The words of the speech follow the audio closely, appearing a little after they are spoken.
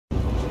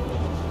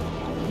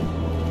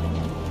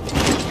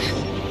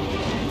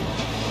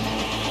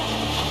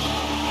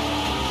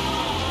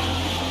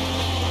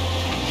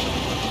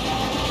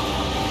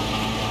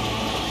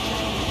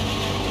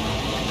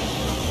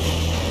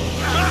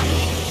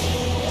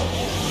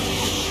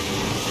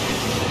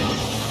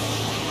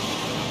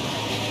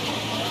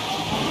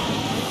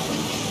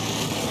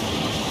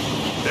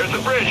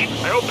the bridge.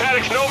 I hope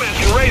Paddock's nomads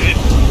can raise it.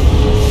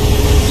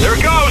 There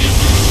it goes.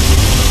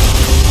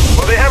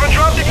 Well, they haven't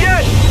dropped it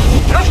yet.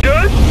 That's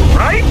good,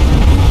 right?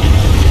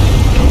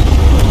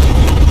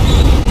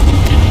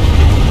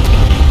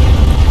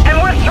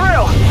 And we're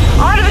through.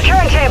 Onto the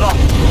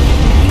turntable.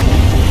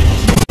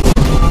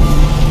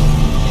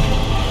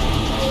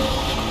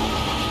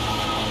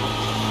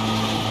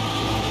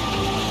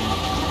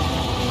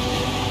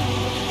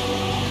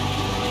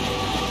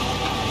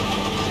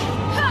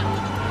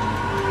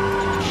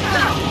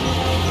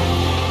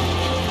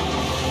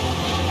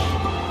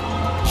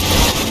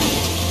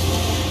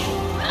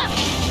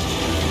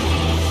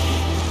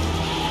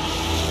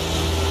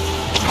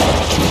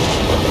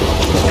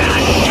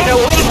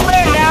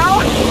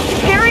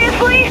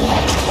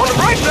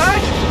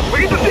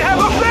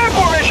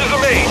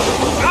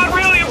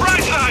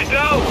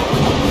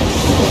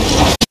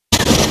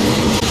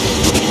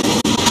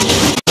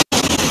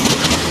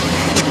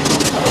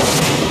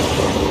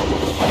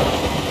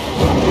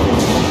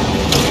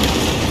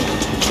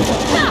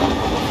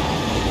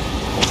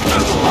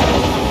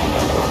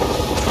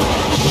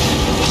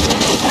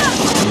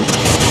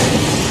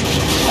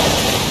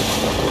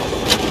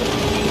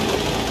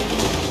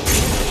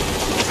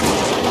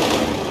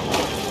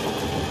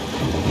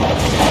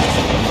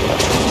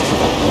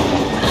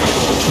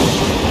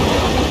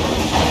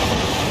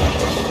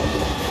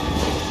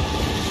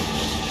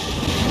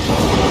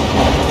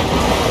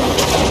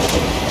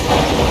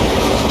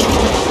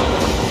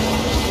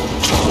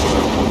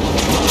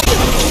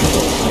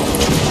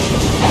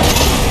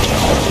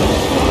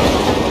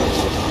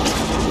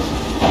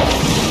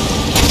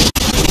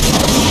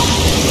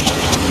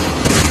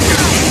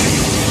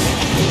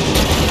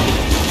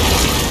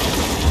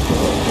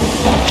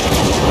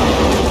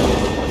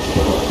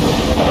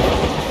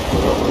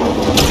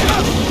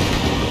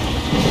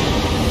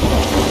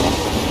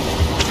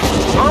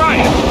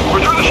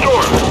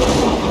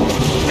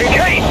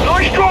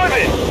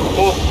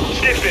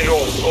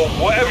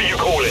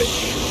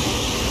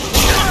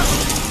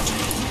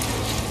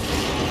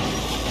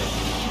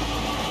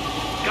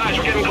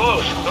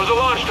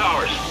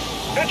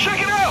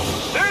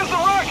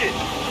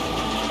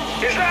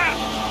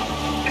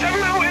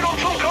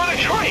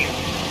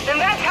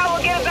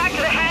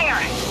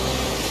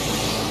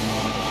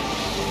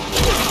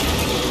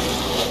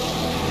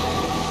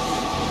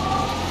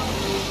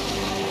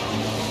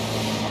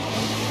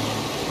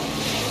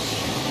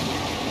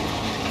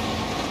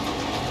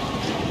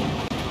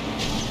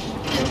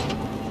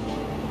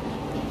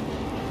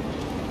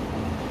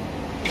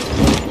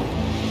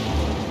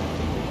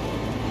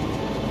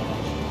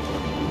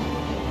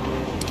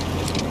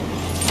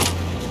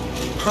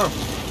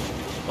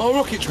 Huh. Our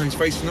rocket train's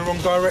facing the wrong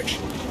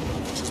direction.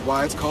 Which is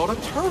why it's called a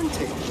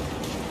turntable.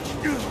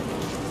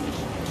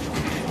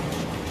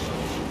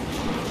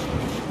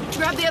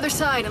 Grab the other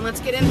side and let's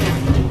get in there.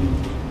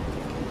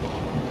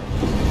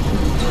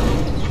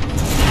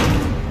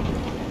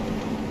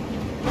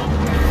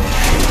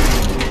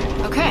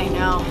 Okay,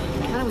 now,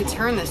 how do we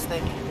turn this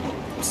thing?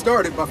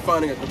 Started by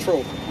finding a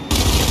control.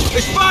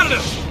 They spotted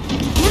us!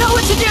 You know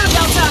what to do,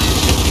 Delta!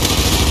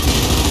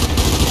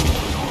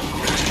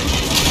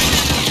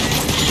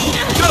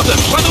 Delta,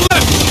 by the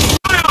left!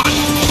 Fire on!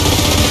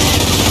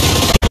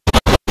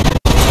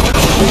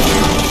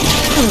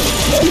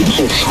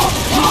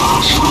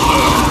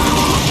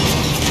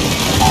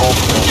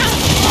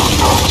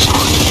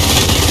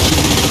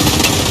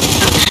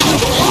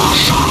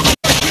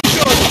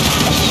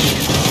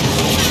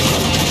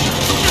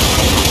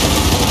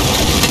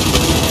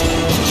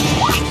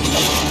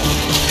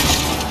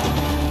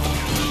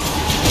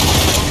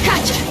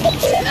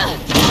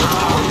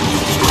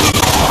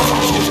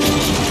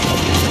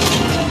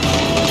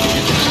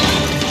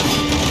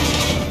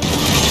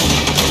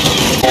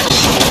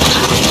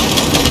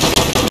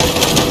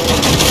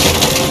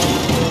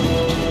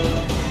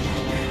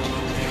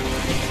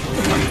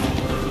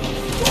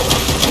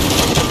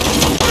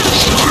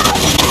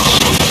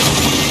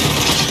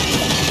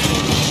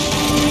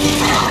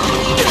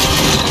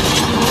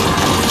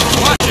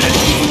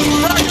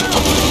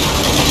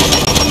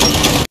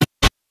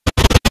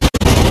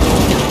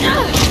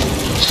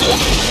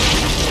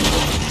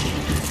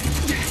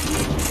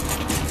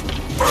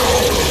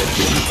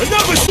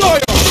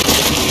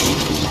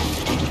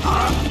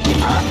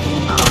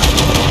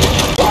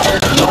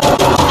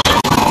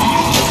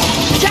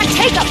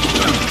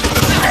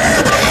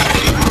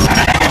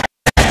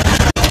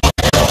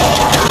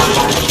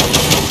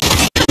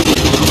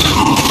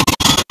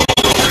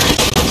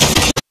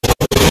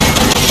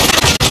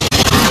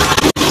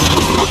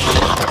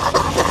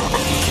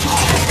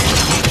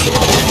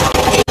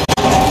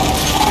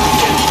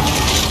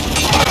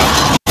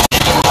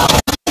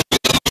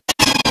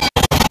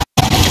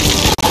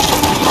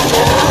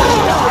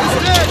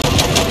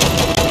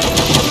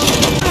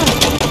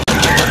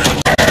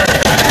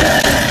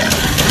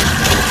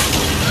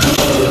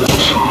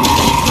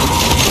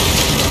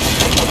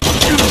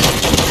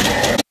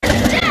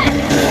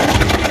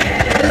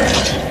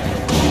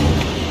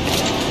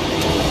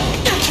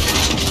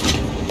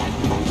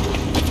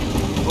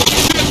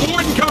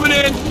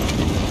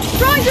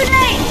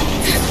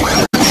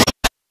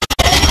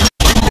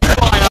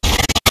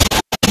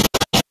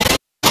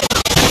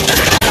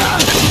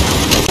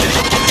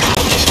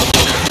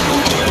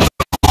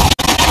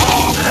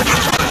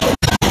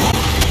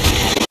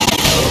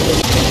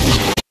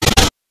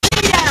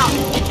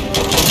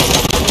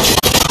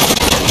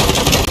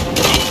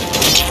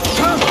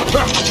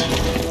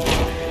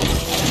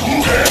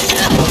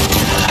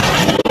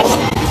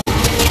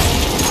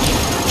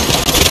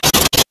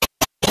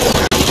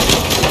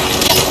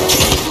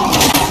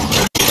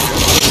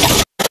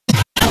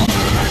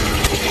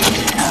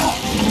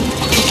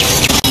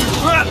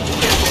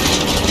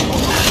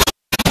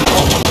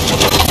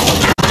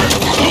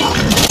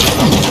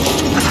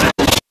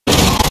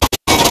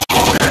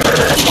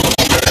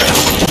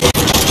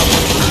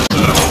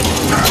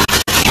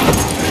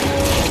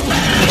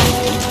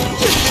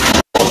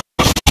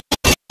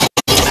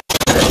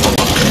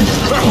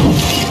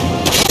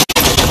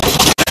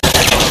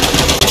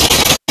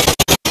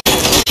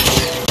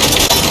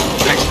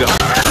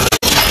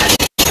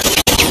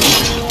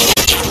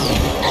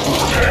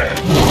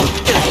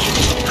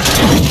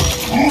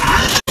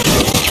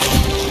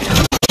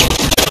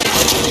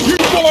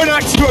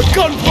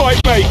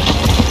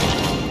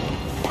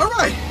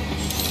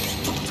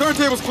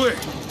 table's clear.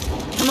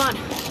 Come on,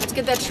 let's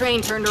get that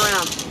train turned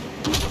around.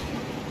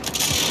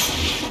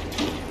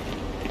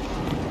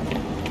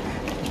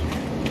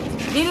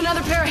 Need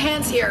another pair of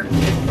hands here.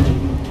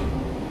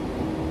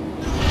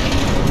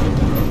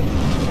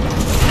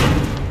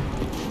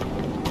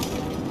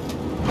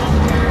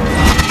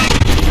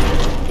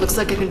 Looks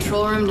like a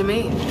control room to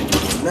me.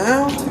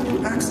 Now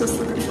to access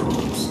the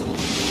controls.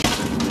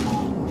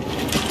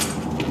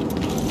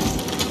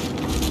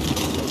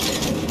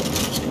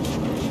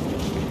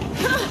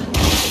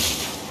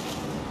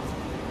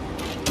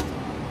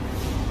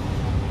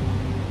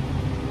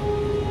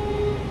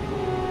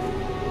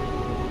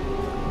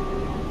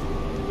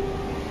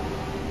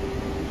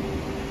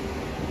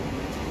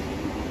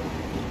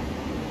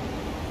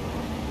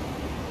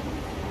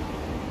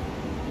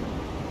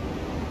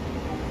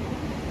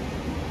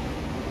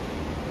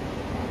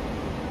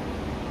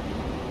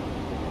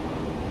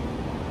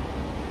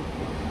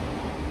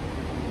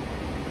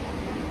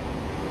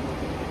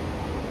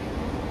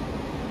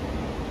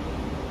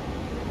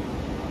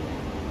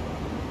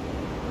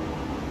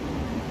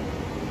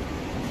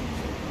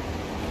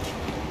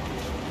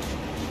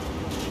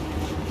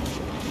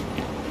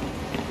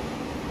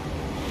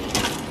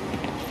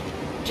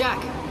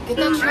 Jack, get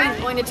that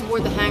train pointed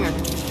toward the hangar.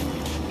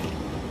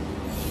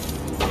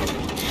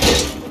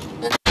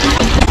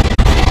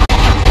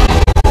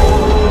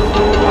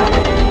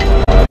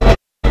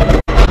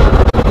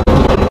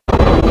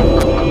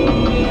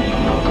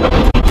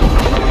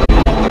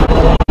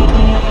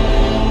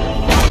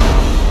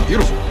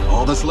 Beautiful.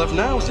 All that's left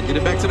now is to get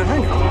it back to the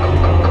hangar.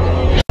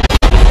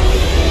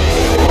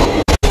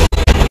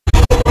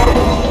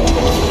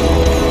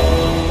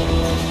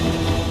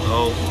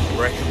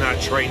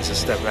 Train's a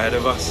step ahead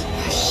of us.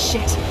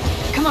 Shit.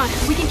 Come on,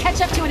 we can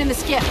catch up to it in the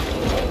skiff.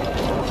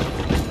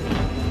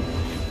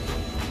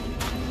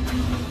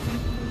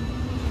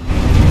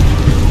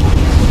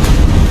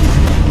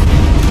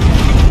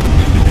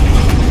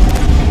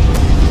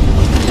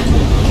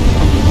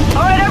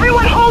 All right,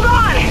 everyone, hold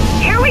on.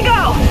 Here we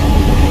go.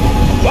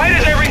 Why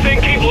does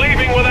everything keep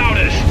leaving without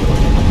us?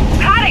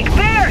 Paddock,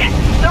 Baird,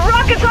 the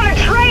rocket's on a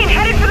train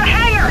headed for the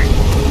hangar.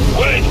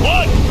 Wait,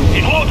 what?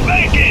 It won't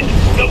make it!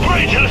 The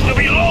bridge has to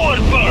be lowered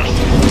first!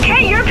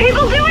 Can't your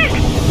people do it?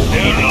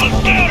 They're not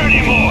there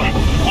anymore!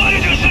 Why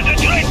did you send the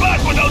train back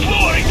without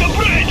lowering the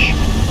bridge?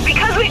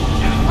 Because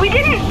we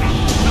didn't...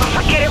 Oh,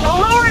 forget it, we'll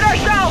lower it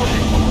ourselves.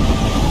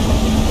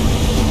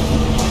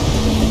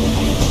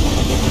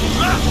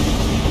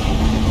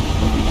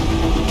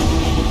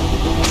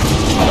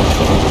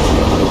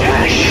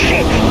 Ah,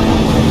 shit!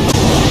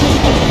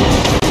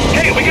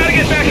 Hey, we gotta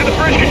get back to the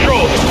bridge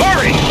controls!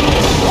 Hurry!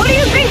 What do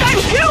you think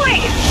I'm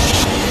doing?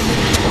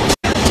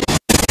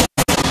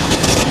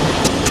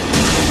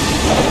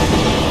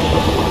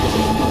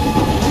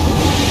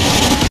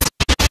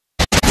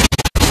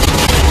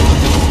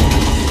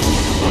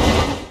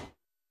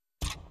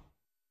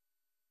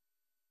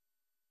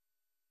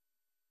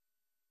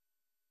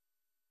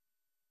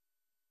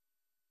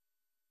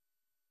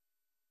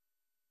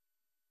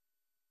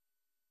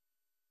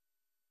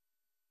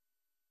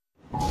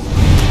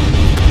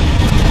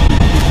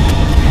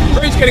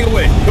 Train's getting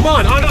away. Come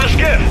on, Onto the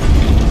skiff!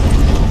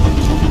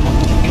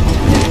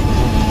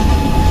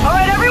 All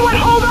right, everyone,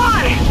 hold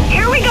on.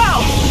 Here we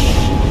go.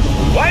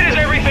 Why does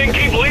everything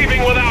keep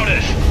leaving without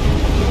us?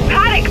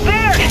 Paddock,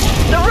 Baird,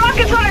 the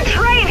rocket's on a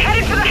train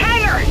headed for the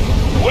hangar.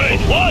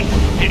 Wait, what?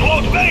 It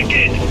won't make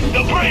it!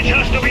 The bridge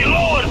has to be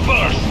lowered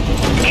first!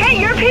 Can't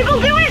your people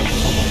do it?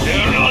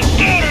 They're not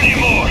there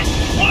anymore!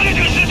 Why did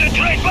you send the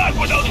train back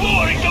without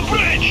lowering the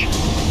bridge?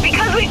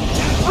 Because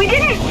we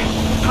didn't...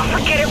 Oh,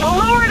 forget it, we'll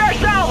lower it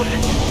ourselves.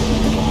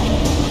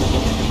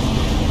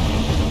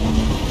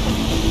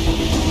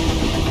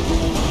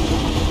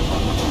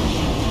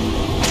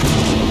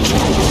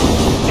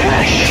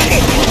 Ah,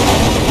 shit!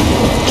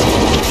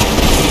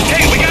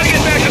 Hey, we gotta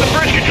get back to the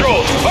bridge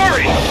controls!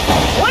 Hurry!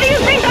 What do you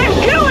think I'm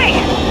doing?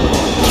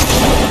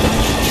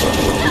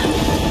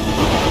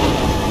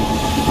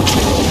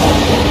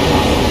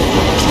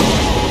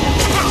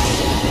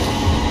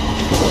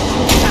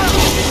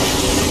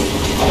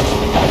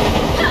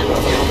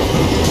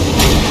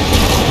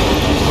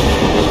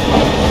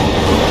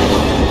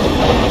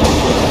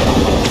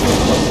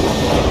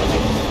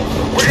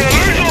 We're gonna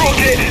lose the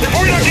rocket if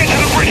we don't get to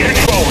the bridge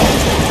controls!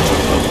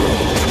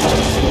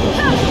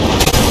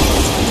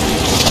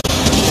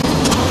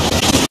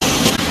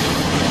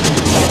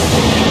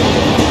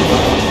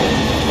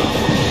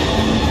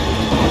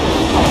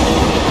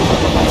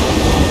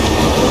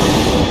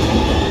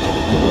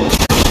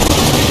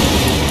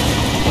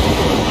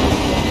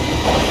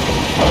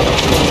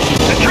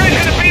 The train's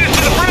gonna beat us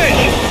to the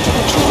bridge!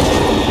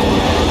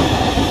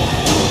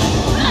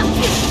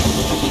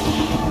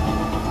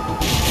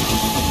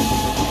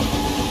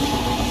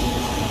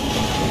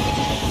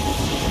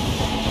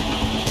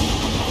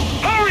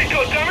 Hurry,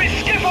 goddammit!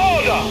 Skiff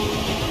order!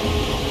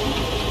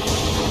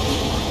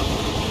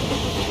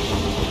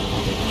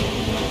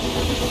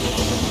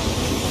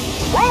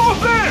 We're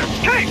almost there!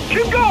 Kate,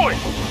 keep going!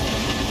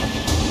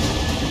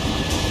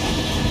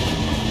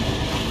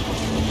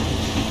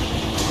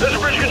 There's a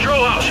bridge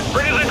control house.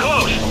 Bring us in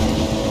close.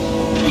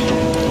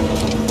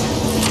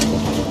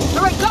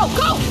 All right, go,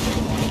 go!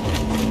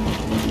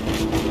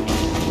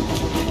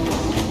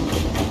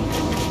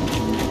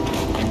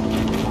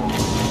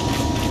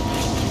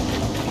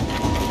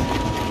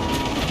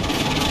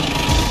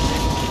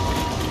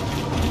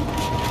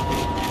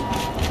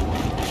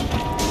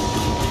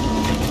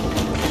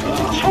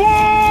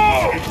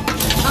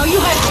 Oh, you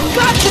have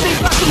got to be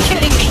fucking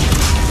kidding me!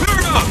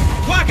 Myrrah!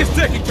 Clock is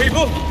ticking,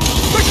 people!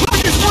 The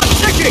clock is not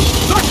ticking!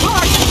 The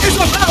clock is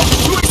about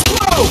to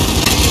explode!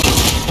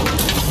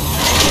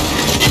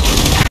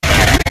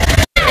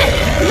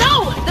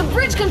 No! The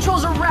bridge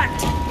controls are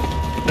wrecked!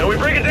 Now we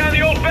break it down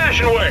the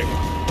old-fashioned way.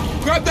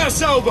 Grab that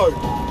salvo!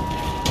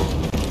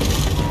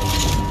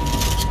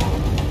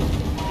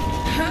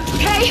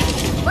 Hey!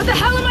 What the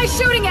hell am I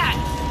shooting at?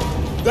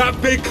 That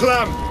big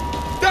clam!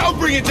 That'll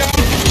bring it down!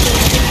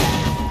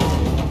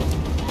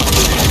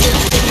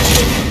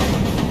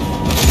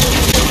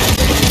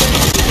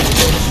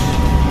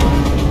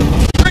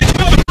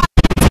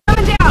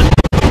 Coming down!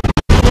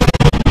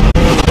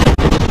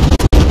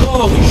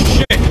 Holy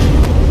shit!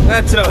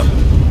 That's, that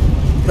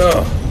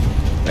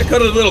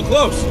cut it a little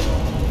close.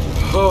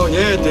 Oh,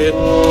 yeah, it did.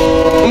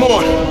 Come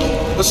on.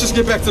 Let's just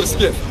get back to the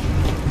skiff.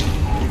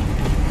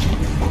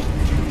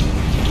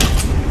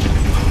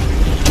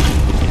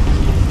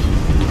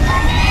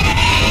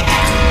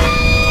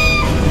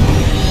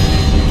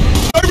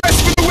 No rest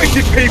for the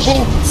wicked,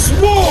 people!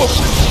 Swarm!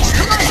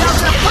 Come on,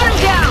 Delta, put him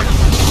down!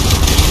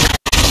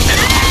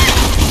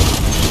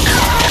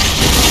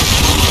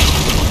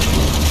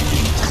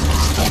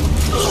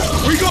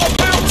 We got a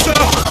bouncer!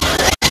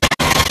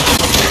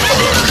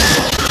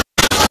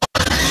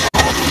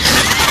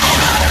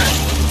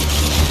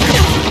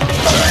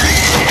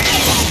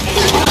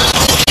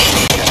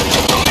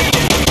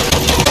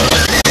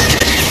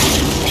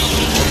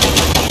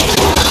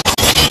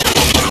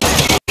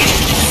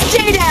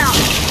 Stay down!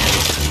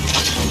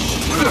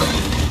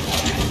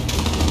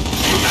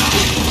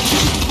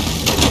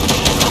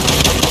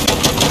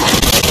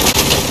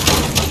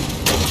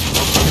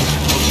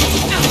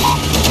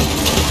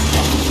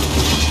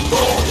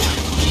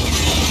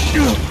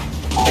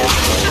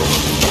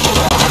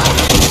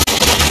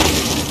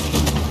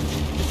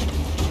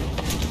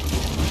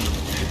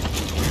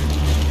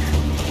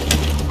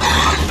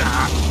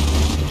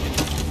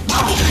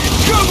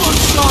 Come on,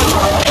 son!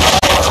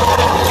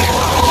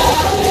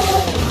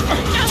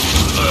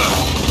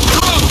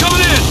 Come on,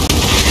 coming in!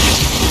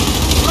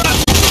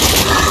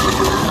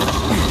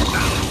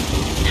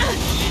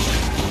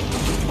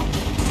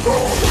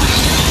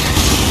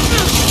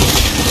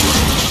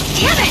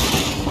 Damn it!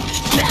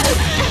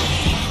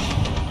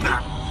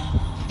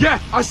 Yeah,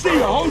 I see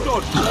you, hold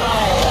on!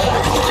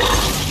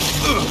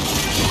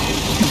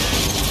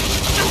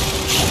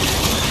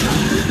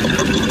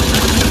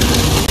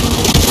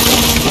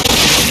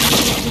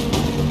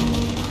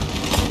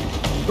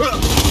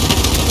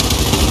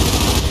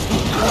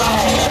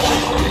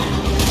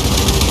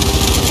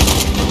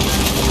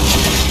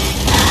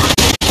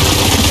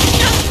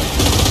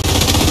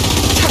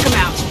 Took him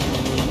out.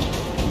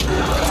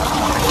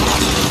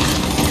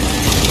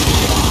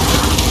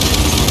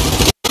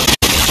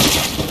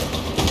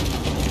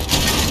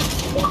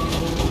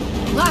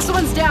 Last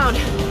one's down.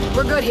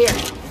 We're good here.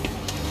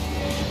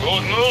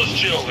 Good news,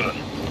 children.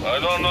 I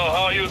don't know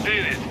how you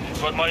did it,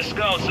 but my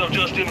scouts have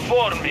just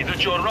informed me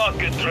that your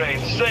rocket train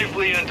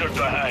safely entered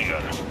the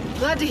hangar.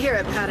 Glad to hear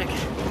it, Paddock.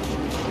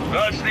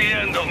 That's the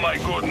end of my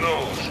good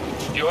news.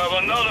 You have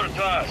another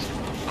task.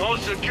 Go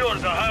secure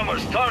the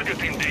Hammer's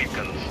targeting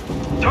beacons.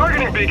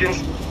 Targeting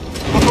beacons?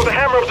 For the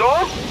Hammer of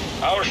Dawn?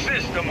 Our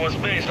system was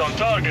based on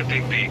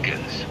targeting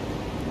beacons.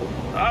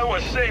 I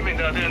was saving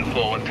that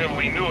info until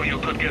we knew you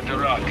could get the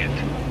rocket.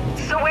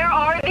 So where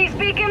are these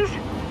beacons?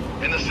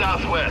 In the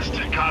southwest,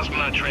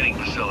 cosmonaut training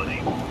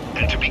facility.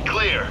 And to be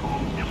clear,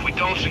 if we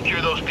don't secure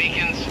those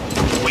beacons,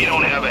 we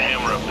don't have a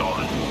Hammer of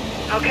Dawn.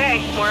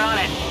 Okay, we're on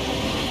it.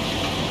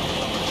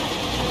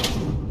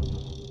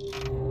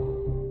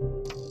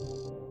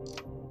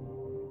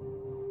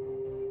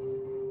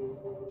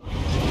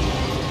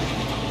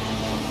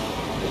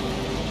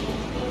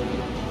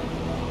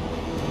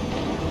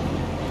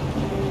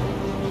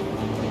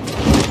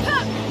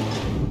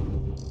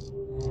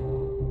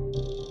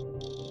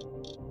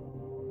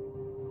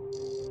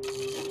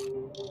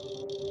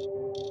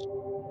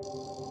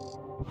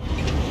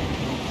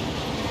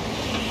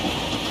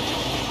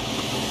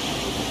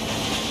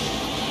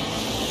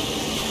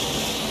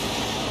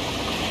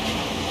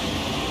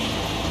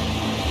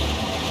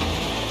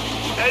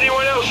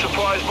 Anyone else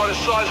surprised by the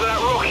size of that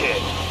rocket?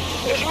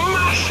 It's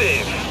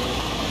massive!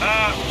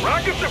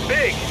 Rockets are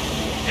big.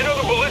 You know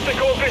the ballistic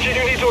coefficient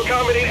you need to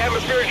accommodate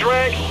atmospheric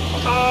drag?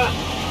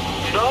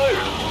 No,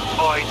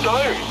 I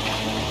don't.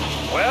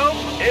 Well,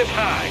 it's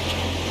high.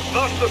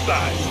 Thus the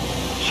size.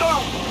 So,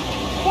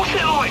 what's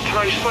it like to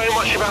know so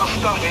much about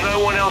stuff no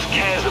one else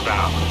cares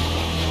about?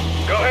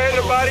 Go ahead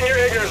and abide in your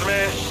ignorance,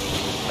 man.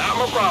 Not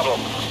my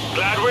problem.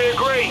 Glad we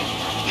agree.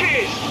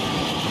 Cheers!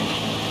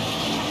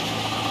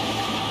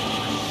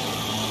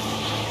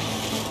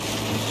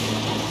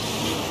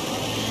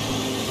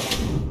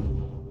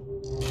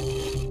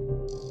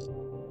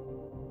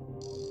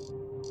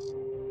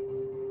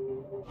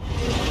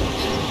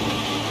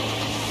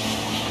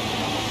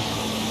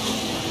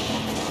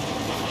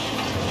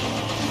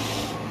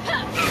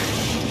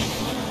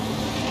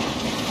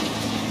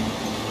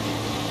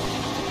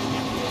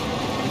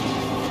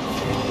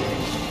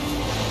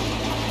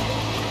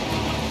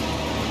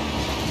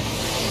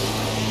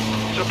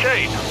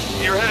 Kait,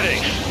 your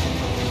headaches.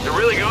 They're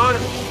really gone?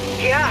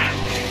 Yeah.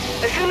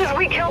 As soon as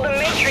we killed the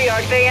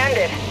matriarch, they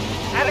ended.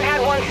 Haven't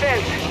had one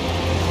since.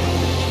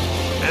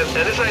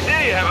 And this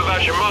idea you have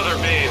about your mother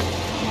being...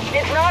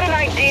 It's not an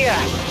idea.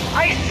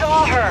 I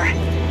saw her.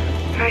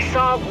 I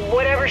saw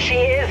whatever she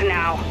is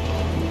now.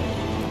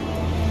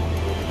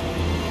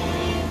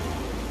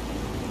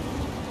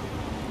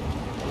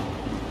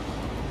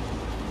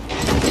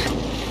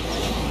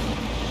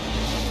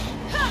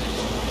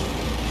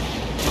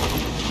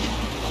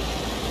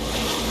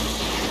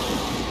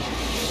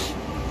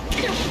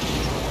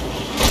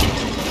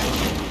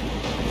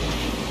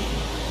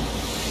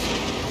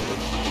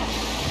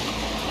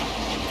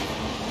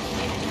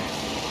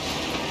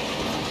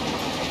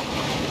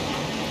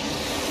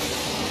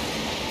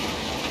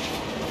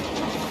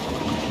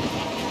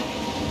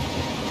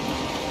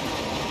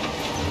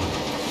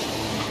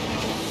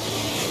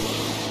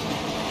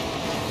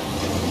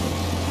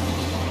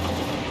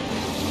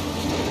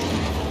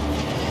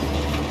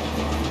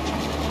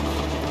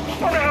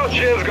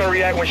 Jen's gonna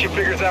react when she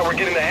figures out we're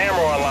getting the hammer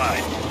online.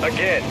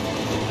 Again.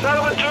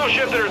 Settlement 2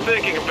 shifted her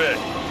thinking a bit.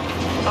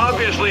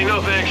 Obviously,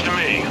 no thanks to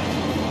me.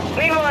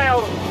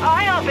 Meanwhile,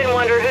 I often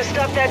wonder who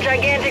stuffed that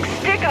gigantic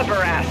stick up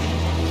her ass.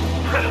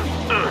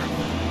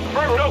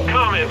 Heard no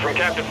comment from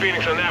Captain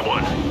Fenix on that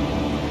one.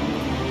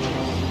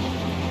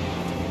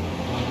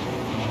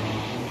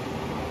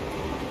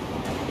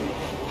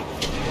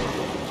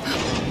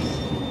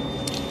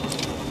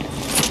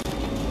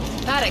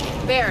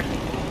 Paddock, Baird.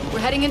 We're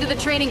heading into the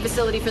training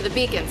facility for the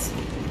beacons.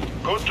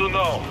 Good to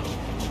know.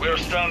 We're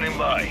standing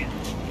by.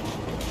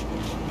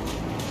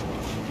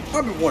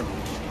 I've been wondering,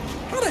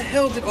 how the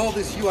hell did all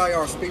this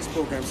UIR space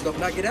program stuff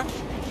not get out?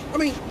 I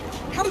mean,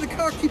 how did the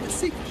COG keep it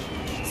secret?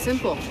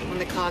 Simple, when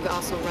the COG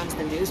also runs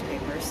the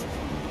newspapers.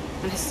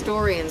 And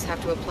historians have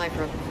to apply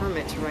for a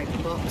permit to write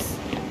books.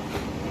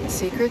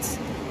 Secrets?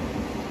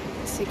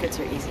 Secrets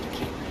are easy to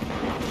keep.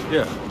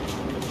 Yeah.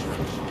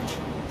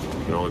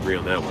 We can all agree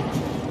on that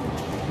one.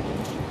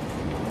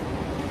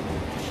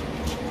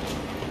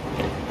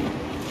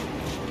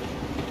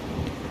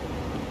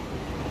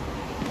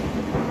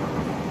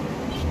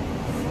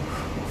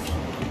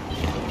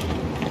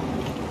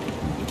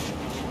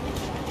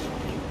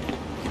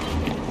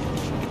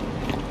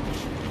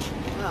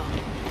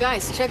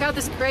 Guys, check out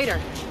this crater.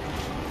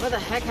 What the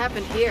heck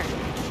happened here?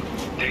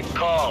 The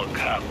COG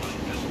happened.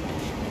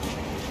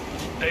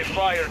 They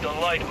fired a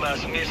light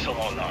mass missile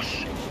on us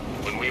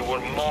when we were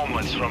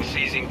moments from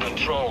seizing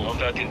control of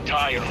that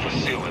entire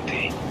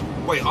facility.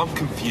 Wait, I'm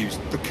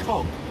confused. The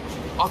COG?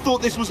 I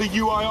thought this was a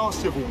UIR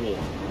civil war.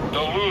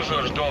 The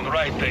losers don't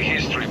write the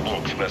history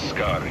books,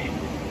 Vescari.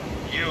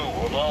 You,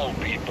 of all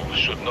people,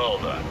 should know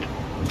that.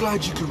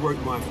 Glad you could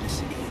rope my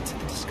ethnicity into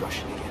the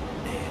discussion again.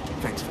 Yeah,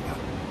 thanks for that.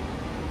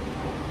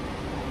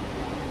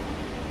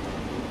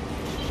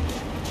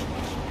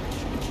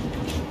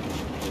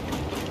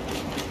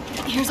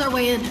 Here's our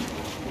way in.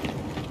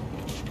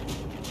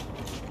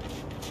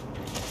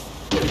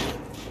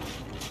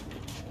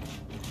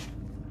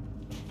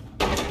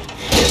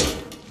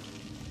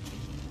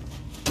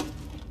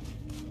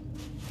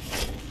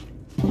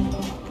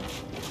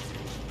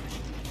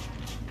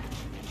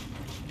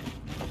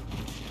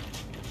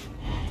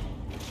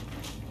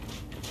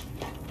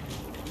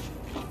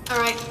 All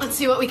right, let's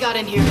see what we got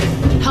in here.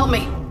 Help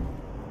me.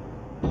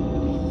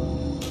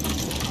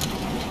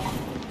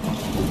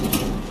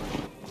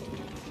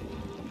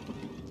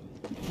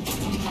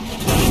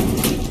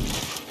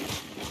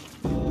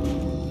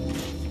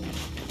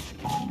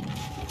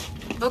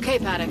 Okay,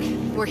 Paddock.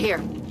 We're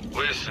here.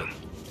 Listen,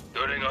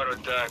 during our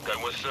attack,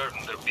 I was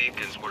certain the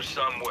beacons were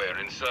somewhere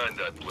inside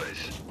that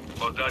place.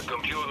 But that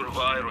computer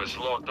virus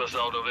locked us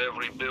out of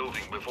every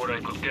building before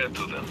I could get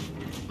to them.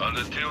 And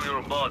until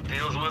your bot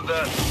deals with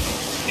that,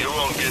 you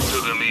won't get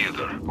to them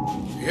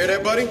either. You hear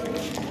that, buddy?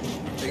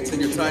 Things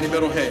in your tiny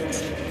metal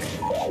heads.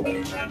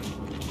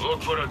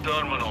 Look for a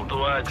terminal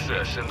to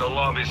access in the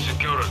lobby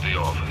security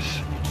office.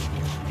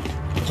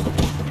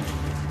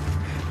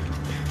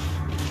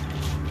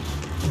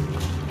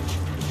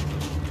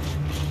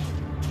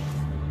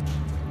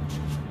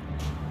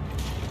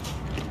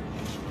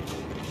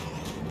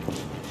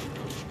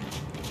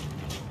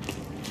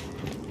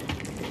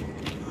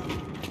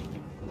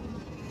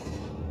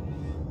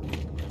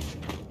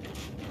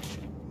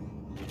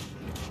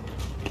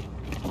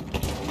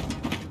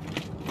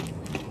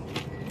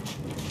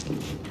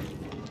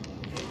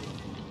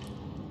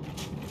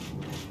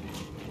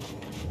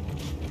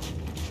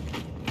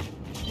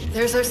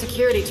 There's our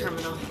security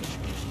terminal.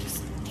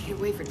 Just need to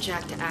wait for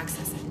Jack to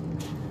access it.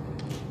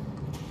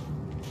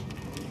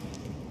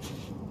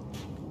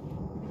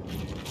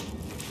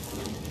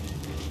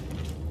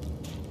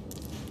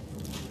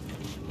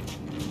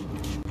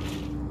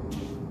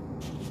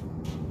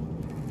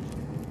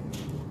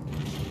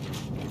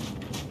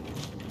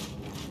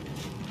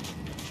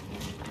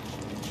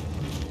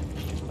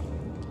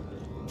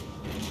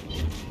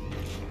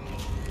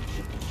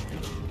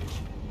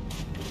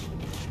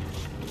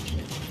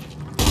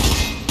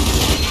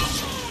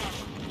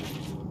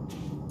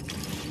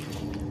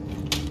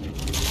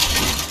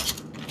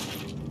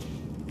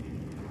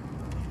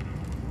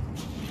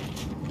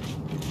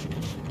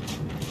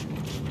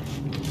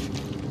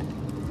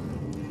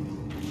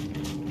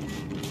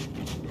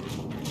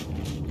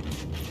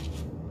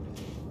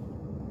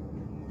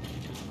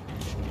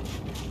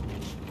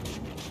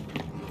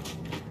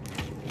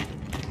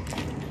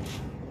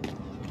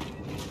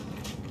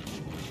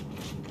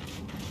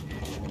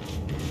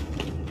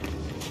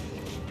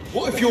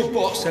 What if your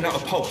bot sent out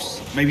a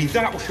pulse? Maybe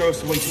that will show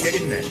us the way to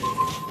get in there.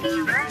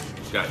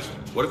 Guys,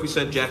 what if we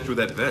sent Jack through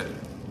that vent?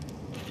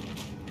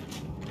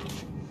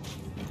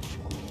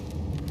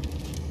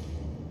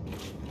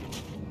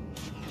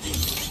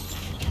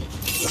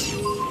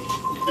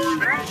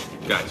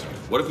 Guys,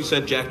 what if we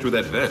sent Jack through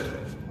that vent?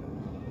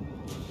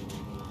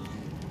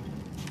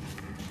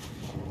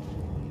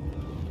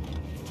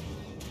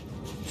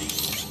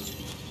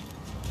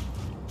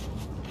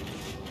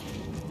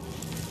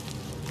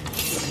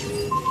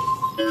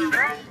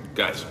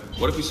 Guys,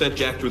 what if we sent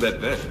Jack through that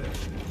vent?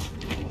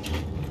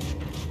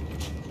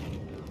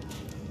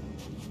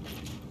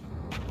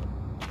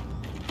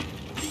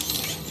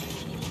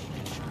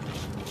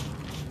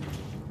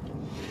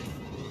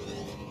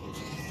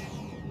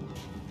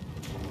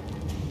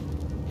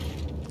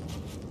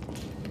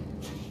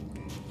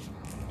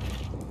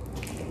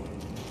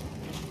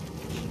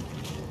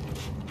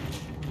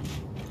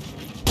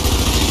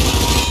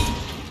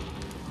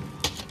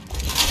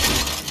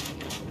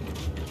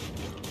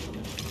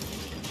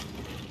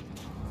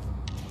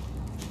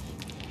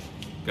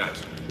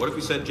 Guys, what if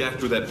we sent Jack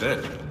through that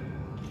vent?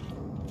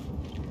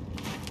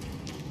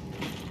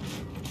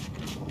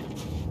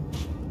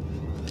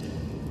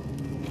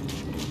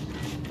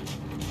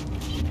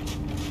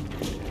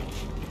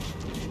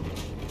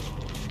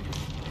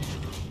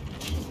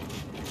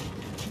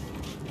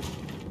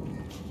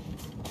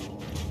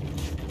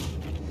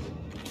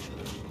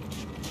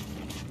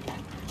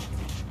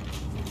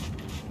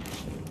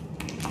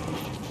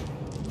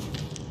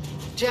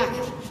 Jack,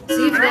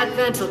 see if that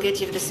vent will get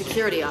you to the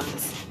security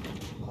office.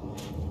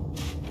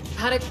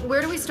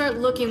 Where do we start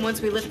looking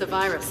once we lift the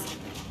virus?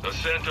 The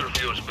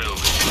centrifuge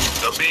building.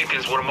 The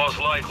beacons were most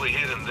likely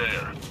hidden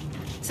there.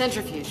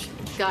 Centrifuge.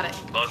 Got it.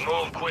 But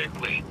move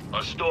quickly.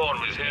 A storm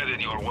is headed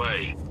your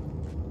way.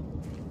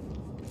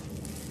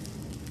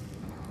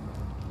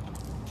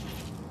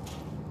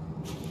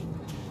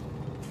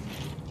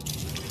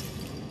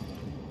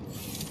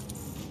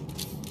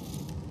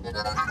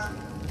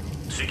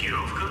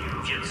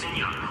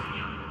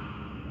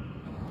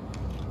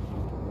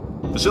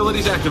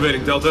 Facility's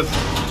activating, Delta.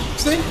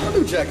 See? I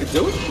knew Jack could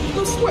do it.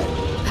 No sweat.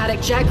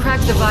 Paddock, Jack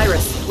cracked the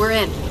virus. We're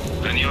in.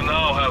 And you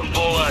now have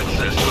full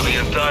access to the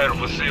entire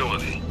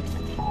facility.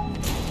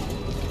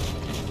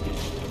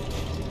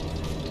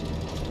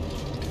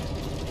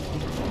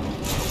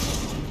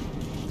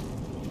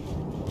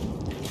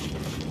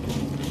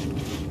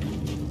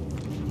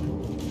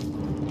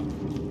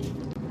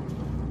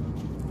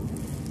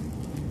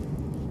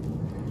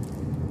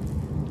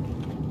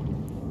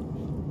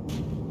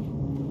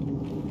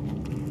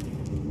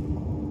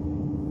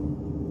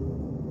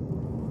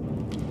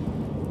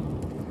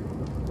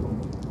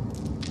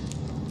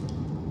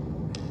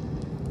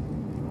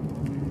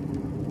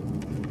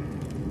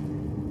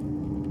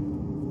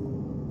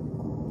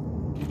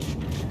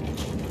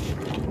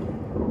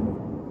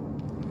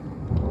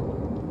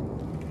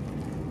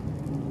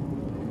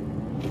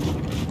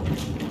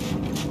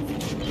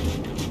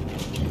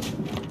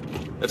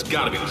 That's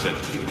gotta be the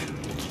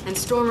centrifuge. And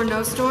storm or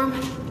no storm,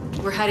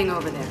 we're heading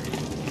over there.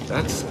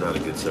 That's not a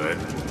good sign.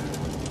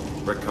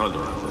 Red Condor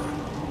out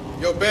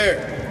there. Yo,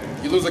 Bear,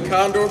 you lose a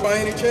condor by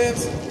any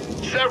chance?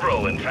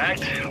 Several, in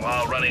fact,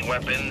 while running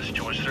weapons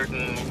to a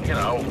certain,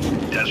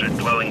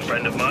 desert-dwelling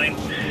friend of mine.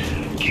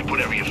 Keep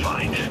whatever you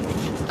find.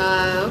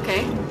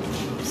 Okay.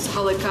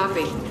 Solid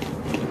copy.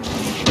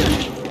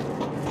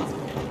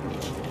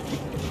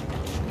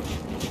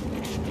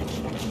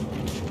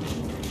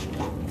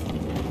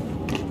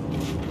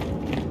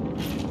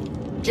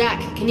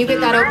 Jack, can you get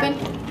that open?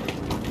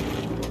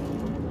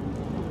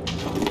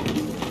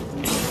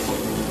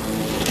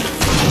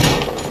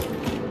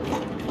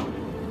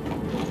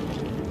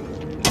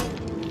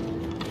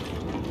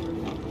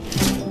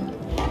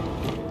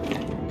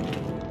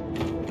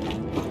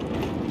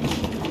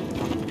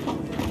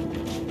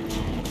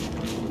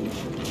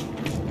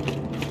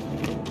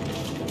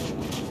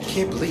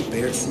 Can't believe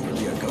Baird's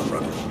secretly a gun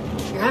runner.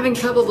 You're having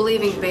trouble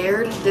believing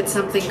Baird did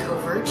something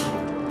covert?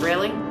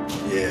 Really?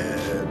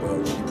 Yeah, well,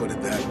 when you put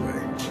it that way.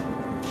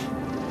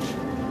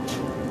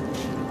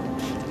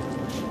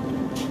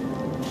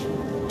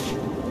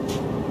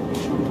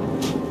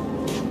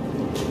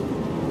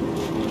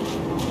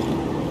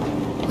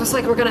 Looks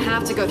like we're gonna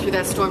have to go through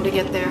that storm to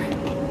get there.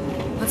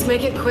 Let's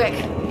make it quick.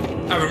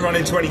 Haven't run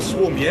into any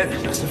swarm yet.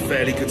 That's a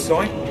fairly good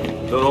sign.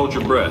 Don't hold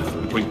your breath.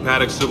 Between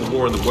Paddock's Civil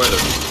War and the weather,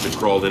 they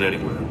crawled in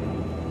anywhere.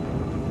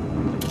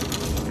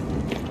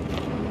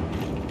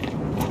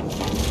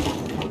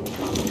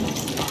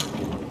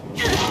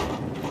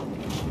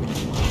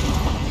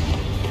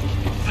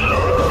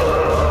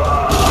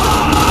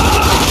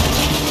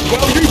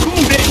 Well, you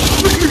called it!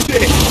 Look who's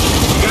there!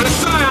 Got a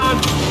scion!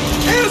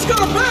 And it's got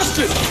a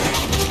bastard!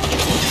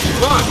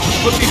 Come on,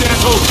 put these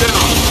assholes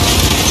down!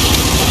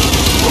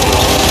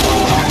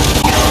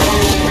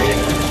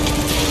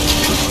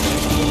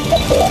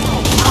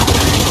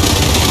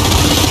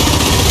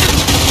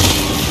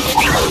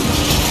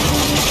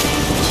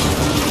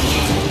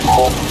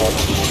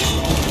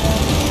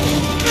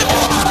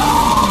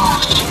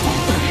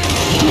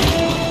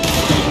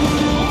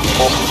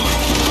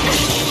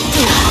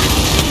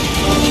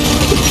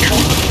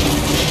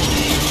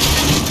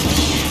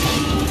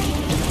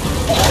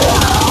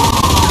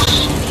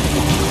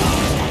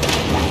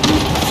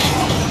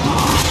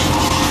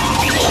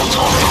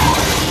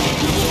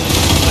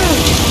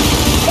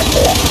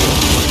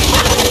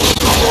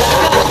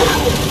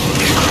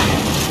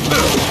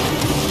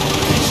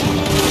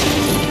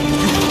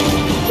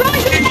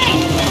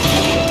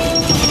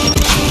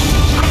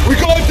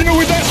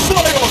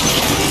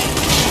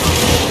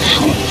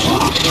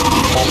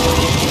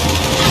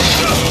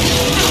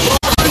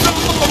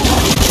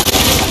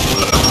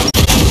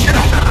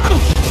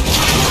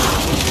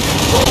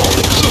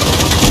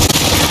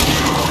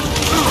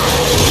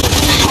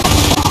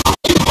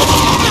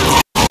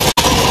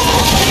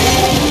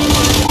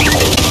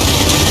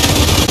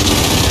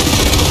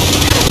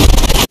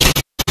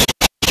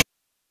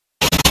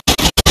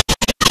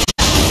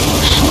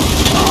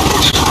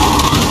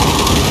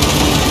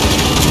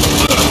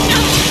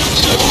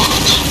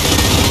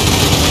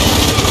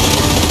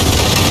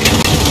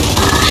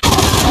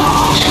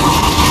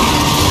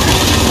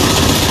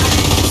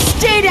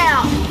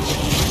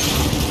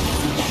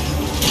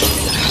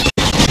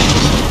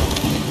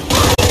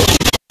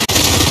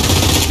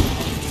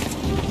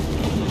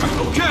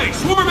 Okay,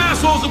 swarm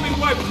assholes will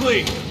be wiped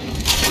clean.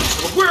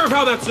 I'm aware of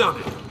how that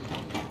sounded.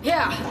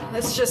 Yeah,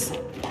 let's just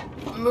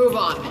move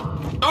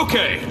on.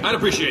 Okay, I'd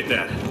appreciate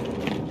that.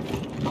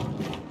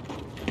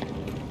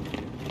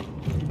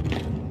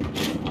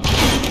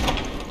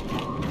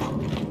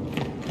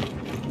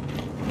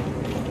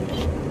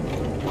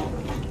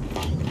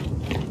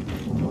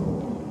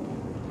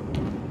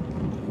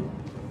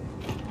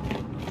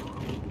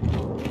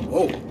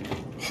 Whoa,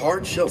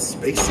 hard shell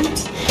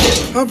spacesuits?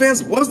 How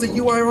advanced was the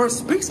UIR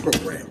space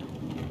program?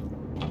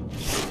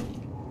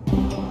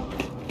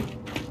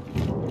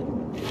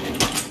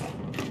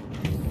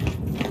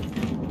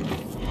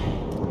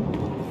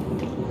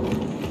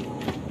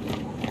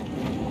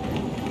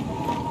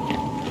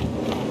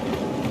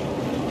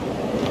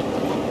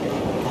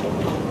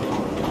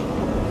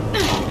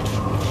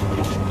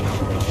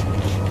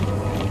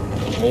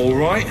 All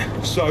right,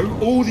 so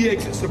all the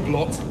exits are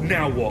blocked.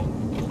 Now what?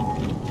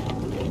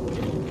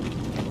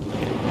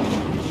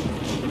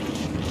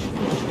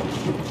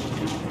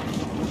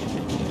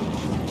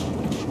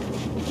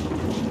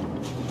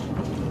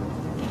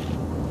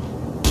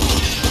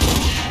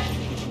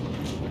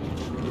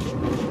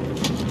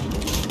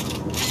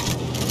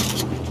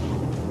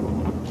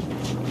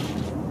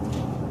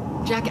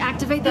 Jack,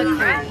 activate that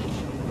crane.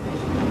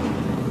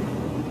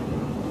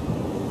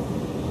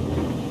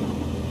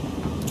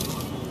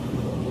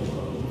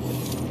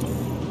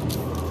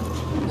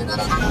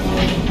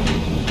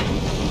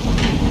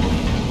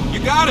 You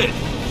got it!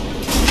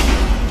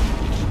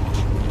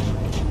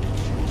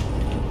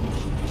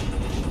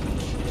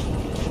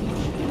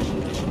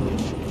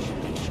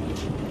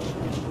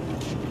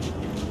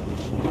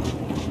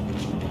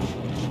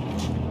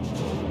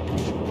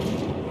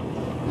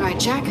 All right,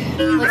 Jack,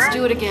 let's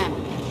do it again.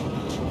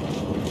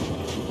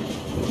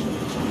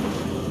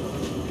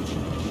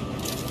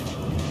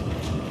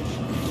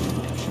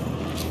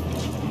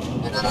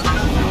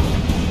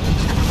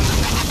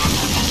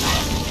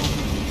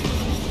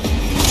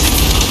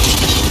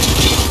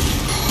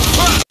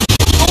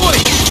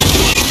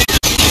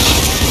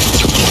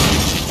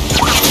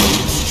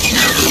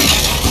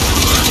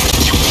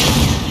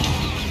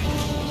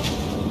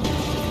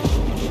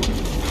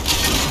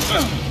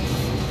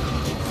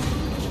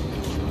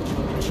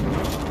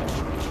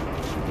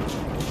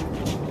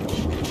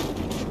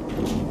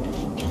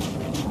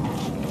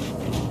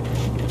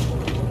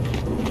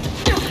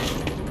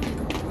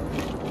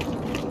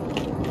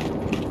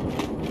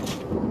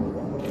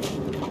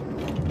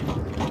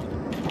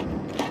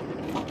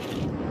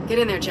 Get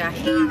in there, Jack.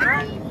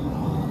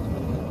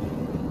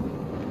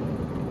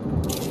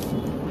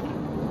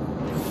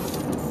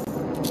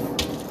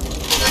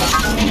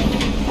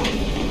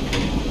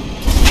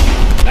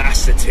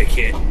 That's the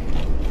ticket.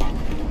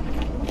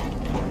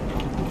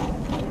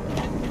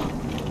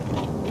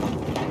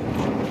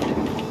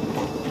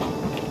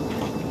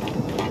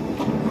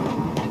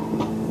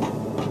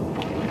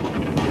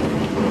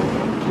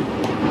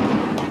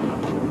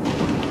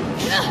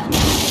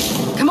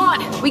 Come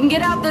on, we can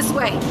get out this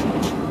way.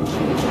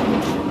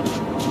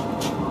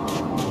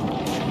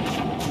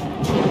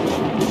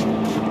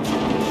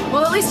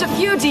 Well, at least a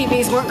few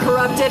DBs weren't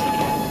corrupted.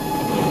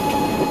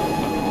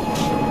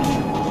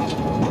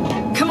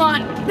 Come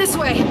on, this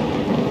way.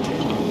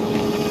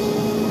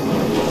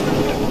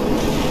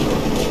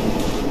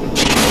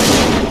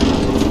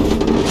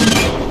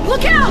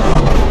 Look out!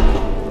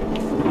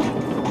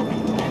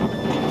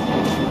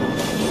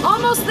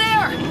 Almost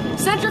there!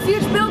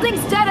 Centrifuge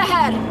building's dead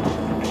ahead!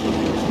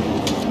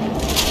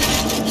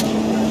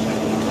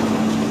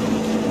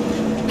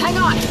 Hang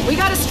on, we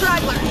got a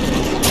straggler.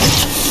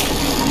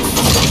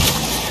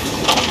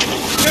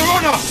 They're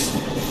on us!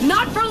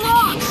 Not for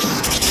long!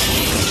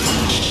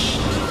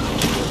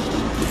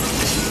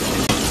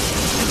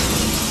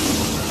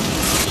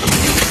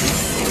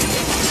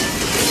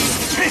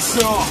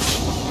 Piss off!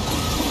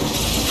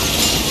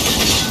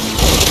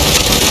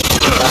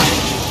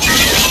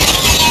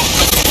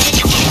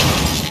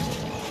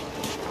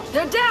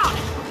 They're down!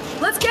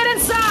 Let's get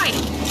inside!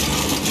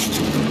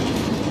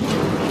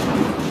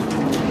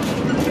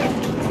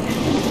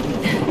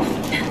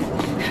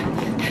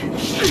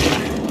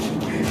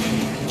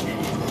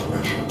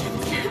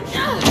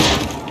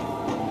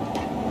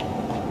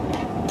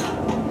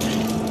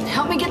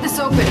 Help me get this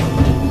open.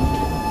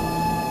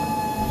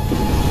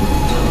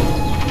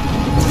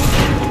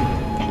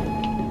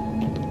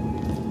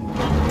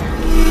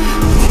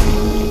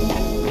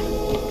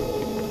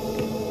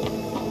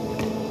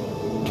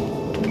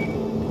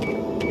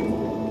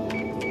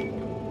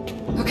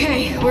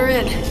 Okay, we're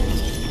in.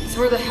 So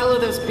where the hell are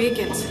those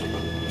beacons?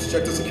 Let's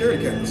check the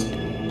security cameras.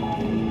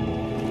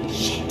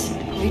 Shit.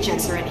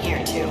 Rejects are in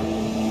here, too.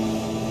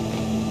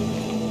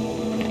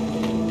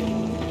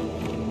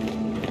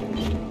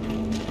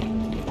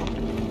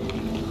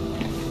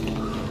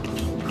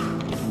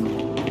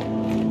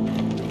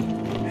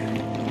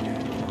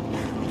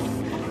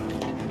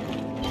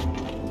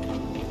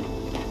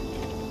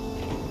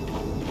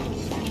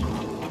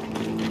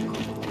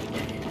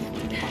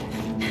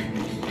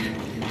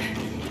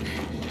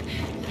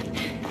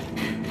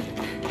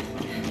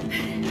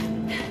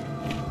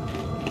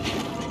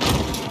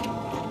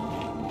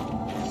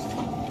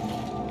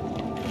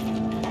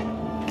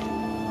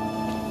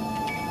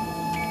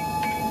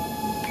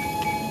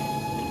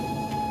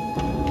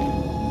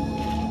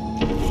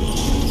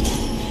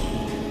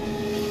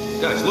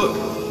 Guys, look.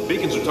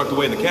 Beacons are tucked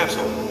away in the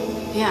capsule.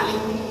 Yeah,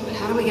 but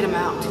how do we get them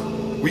out?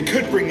 We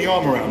could bring the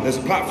arm around. There's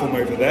a platform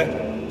over there.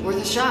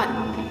 Worth a shot.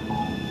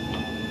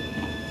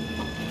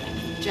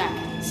 Jack,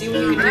 see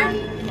what you can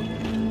do?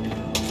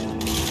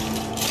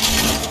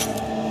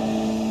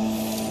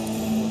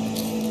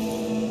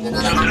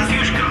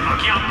 Центрифюжка,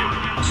 океану,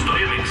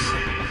 100 юникс.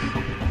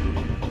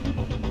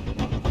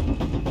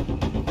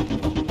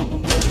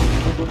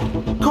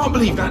 Can't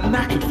believe that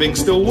knackered thing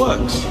still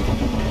works.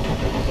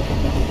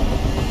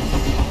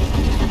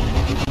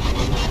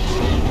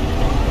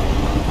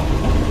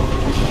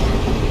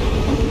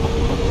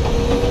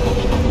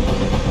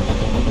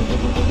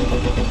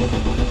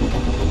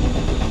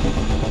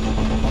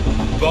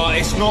 But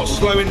it's not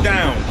slowing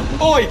down.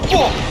 Oi,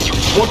 what?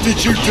 What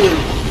did you do?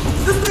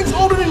 This thing's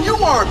older than you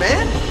are,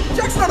 man.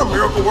 Jack's not a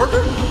miracle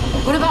worker.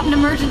 What about an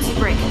emergency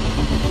brake?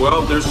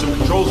 Well, there's some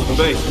controls at the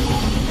base.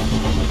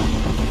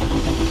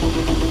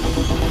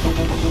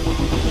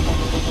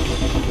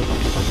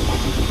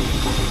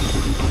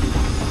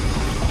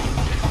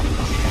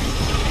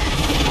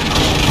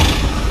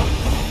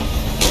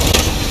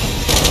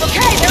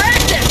 Okay, they're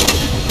active!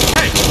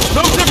 Hey,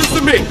 no difference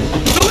to me.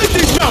 Delete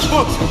these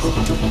malfunctions.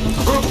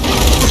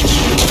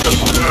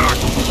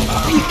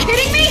 Are you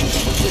kidding me?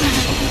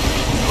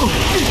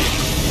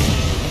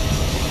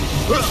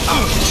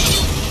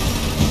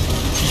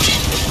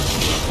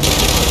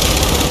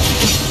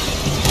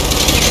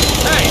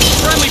 Hey,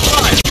 friendly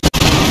fire!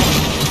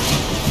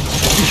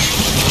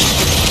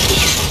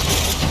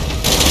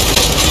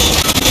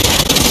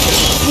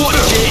 What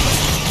is it?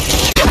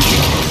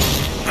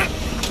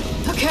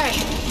 Okay,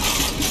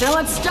 now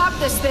let's stop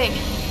this thing.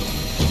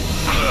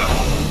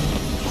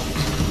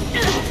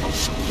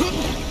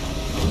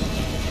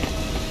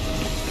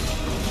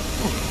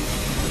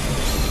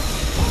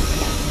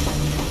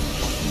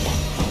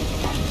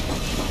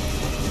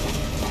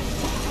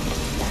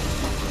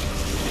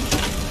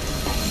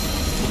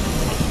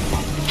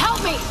 Help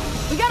me!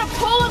 We gotta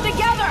pull them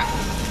together!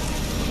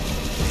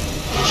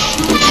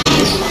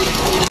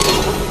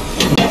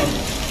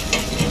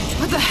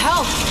 What the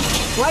hell?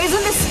 Why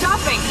isn't this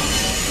stopping?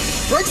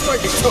 Brakes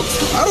might be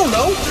toast. I don't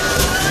know.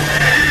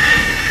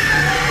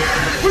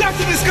 We'll have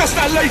to discuss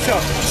that later.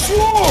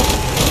 Swarm!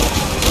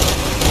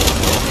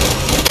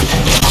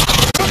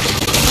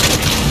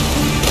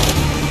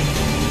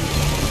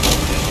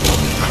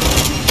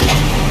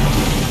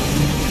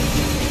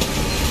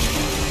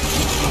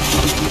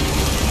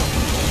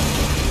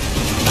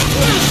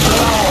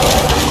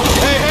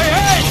 Hey, hey,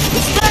 hey!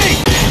 It's me!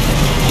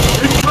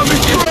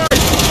 Incoming strike!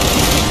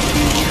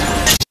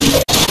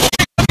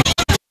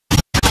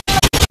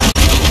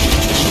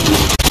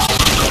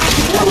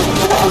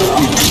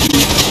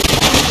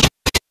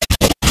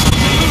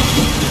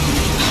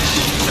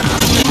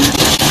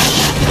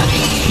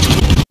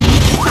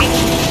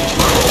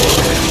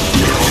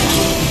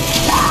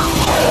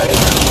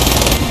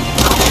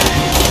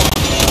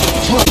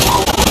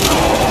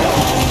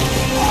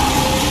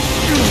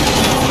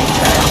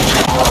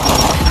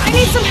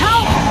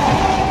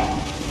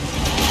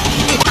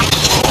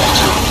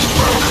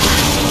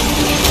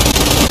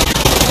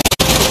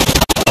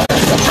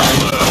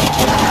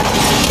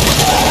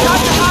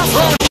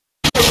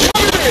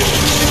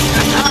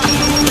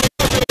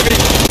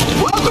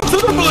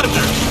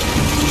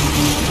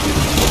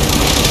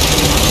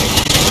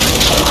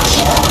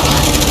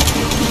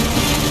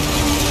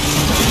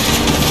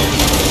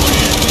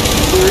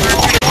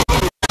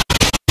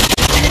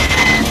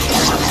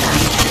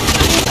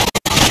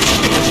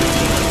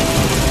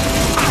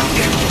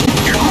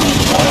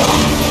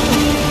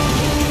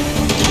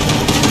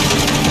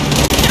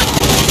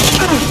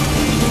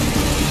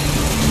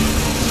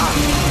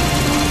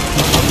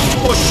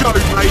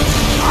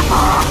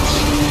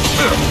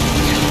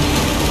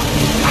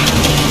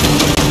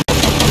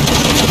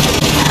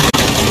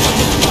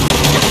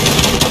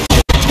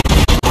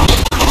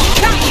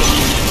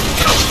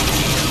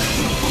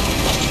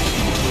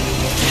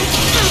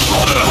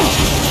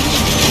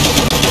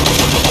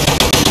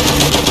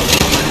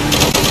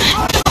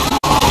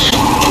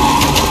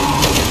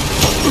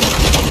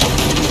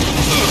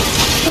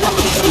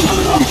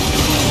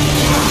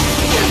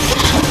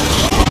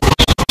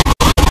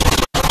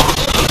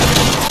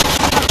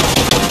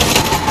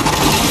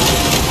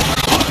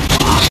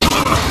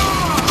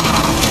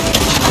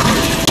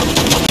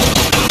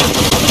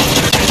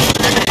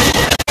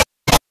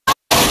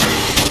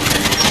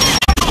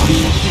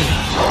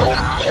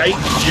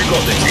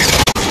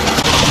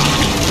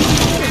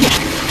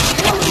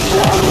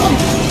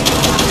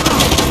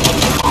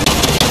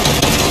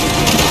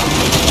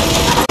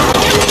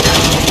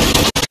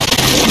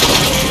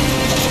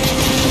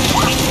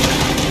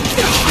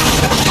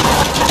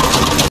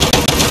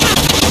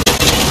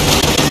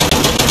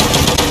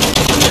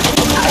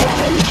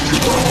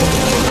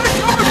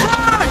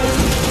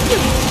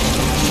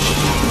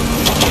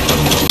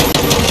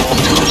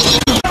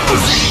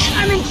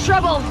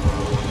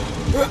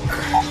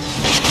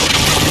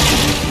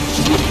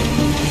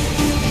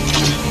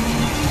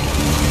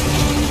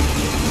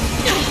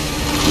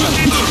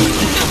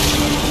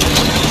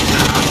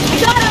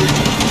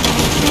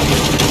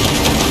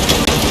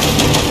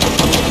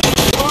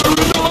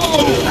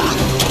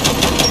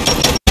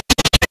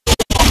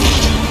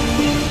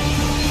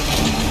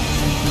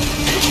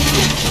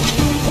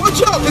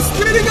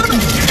 Reading up!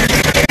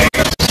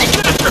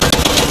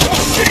 Oh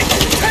shit!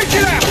 Take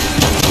it out!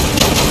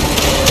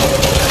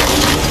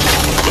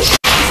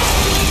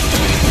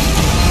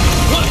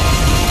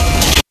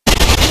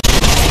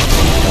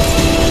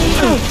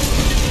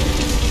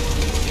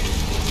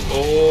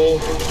 Or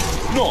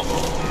not.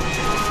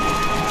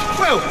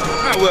 Well,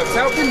 that worked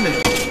out, didn't it?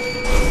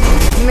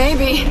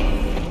 Maybe.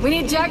 We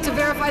need Jack to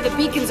verify the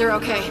beacons are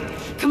okay.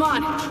 Come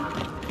on.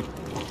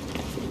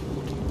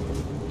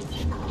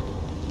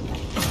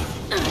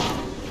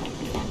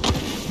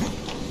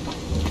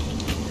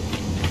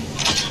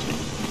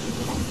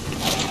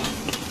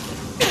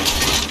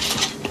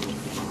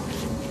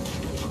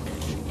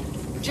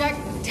 Jack,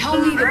 tell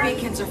me the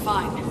beacons are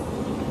fine.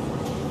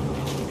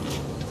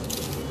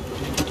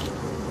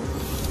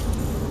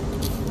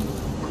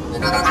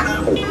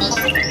 Oh,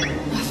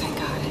 thank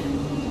God.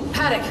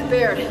 Paddock,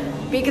 Baird,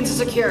 beacons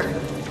are secure.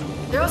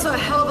 They're also a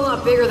hell of a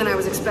lot bigger than I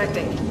was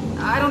expecting.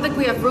 I don't think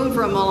we have room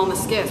for them all on the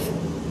skiff.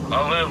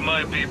 I'll have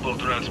my people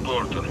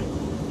transport them.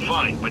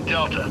 Fine, but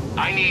Delta,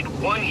 I need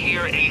one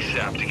here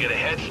ASAP to get a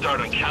head start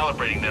on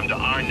calibrating them to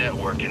our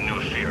network in New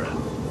Myrrah.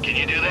 Can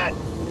you do that?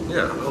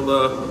 Yeah,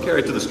 I'll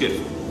carry it to the skiff.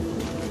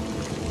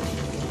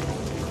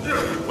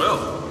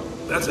 Well,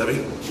 that's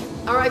heavy.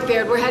 All right,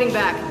 Baird, we're heading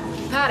back.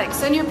 Paddock,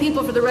 send your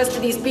people for the rest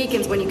of these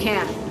beacons when you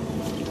can.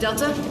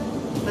 Delta,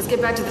 let's get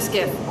back to the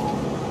skiff.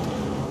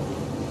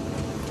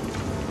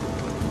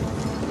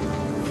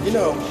 You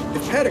know,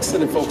 if Paddock's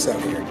sending folks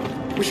out here,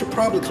 we should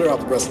probably clear out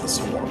the rest of the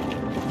swarm.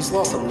 He's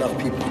lost enough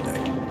people today.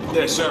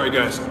 Yeah, sorry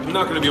guys. I'm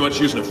not gonna be much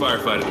use in a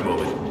firefight at the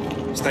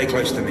moment. Stay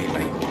close to me,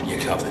 mate.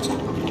 You're covered.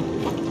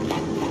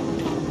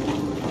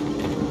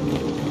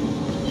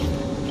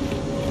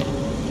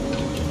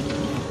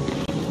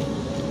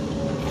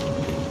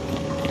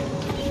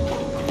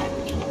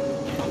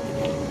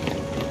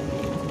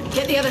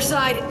 Get the other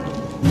side.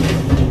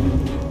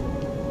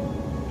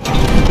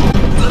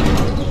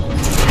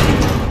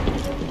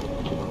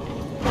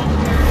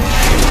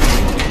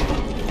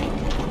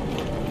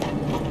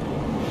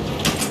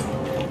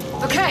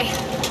 Okay,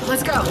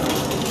 let's go.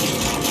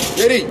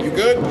 Eddie, you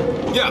good?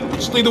 Yeah,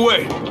 just lead the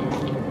way.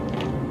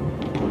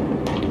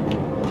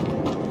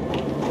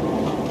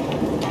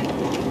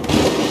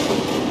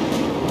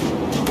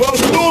 Well,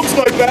 storm's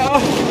no better.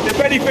 If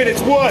anything,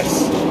 it's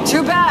worse.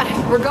 Too bad.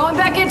 We're going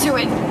back into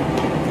it.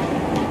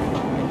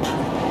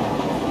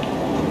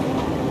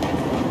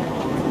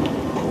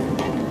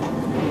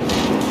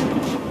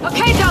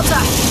 Okay, Delta.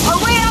 Our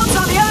way out's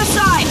on the other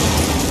side.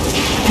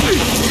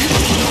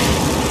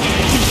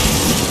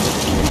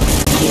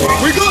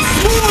 We got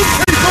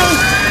swarms, people!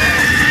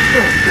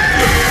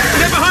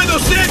 Get behind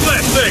those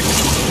sandglass things!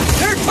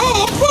 They're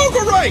called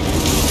Boogerate!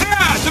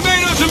 Yeah,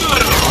 tomato,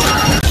 tomato!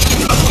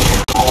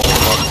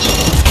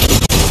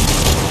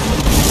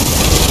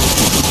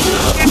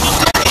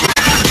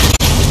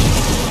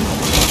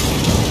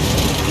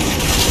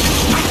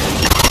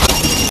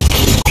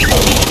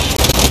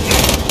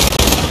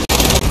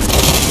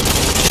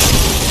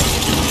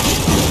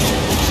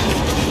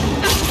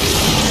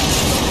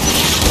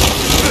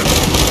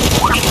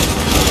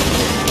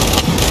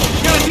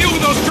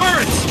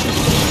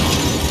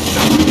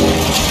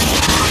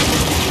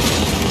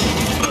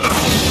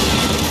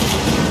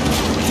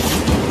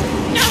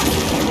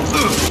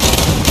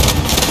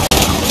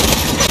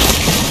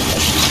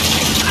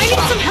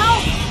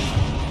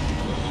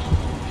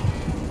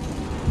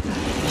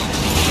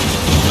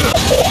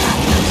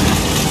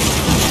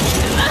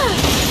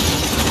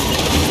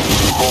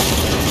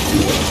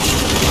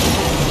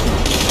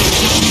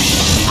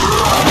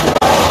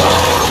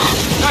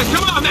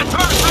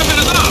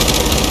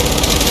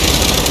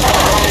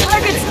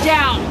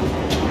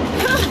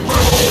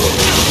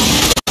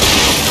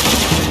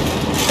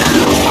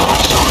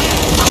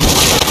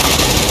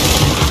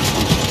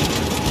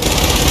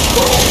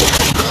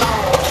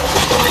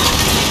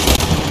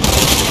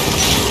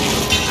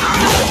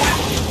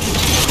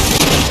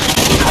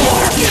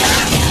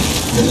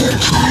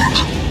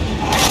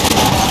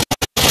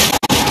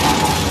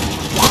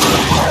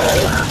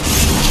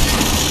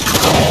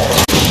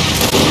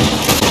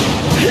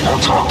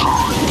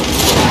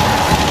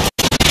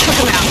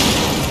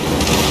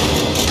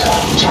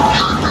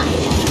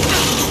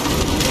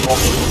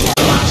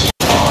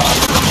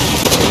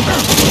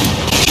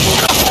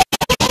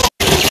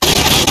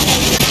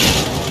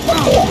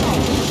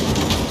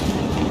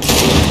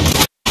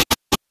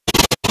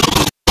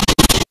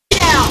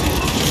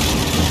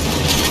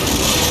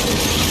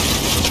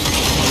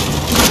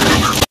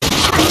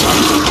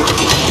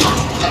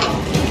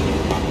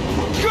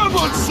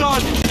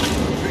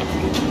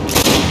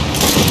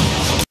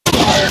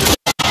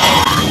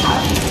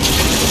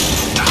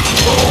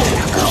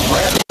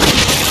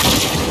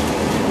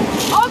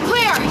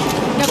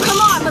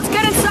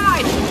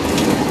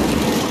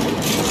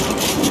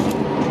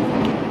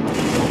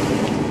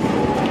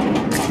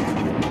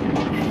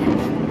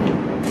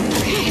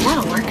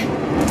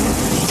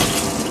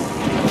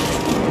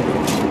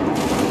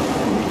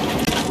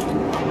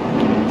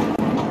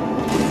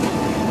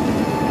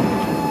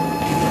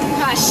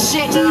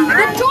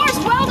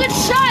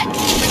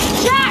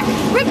 Jack!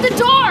 Rip the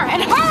door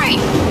and hurry!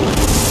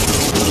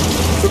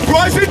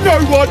 Surprising no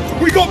one!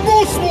 We got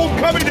more swarm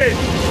coming in!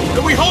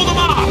 Can we hold them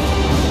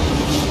up?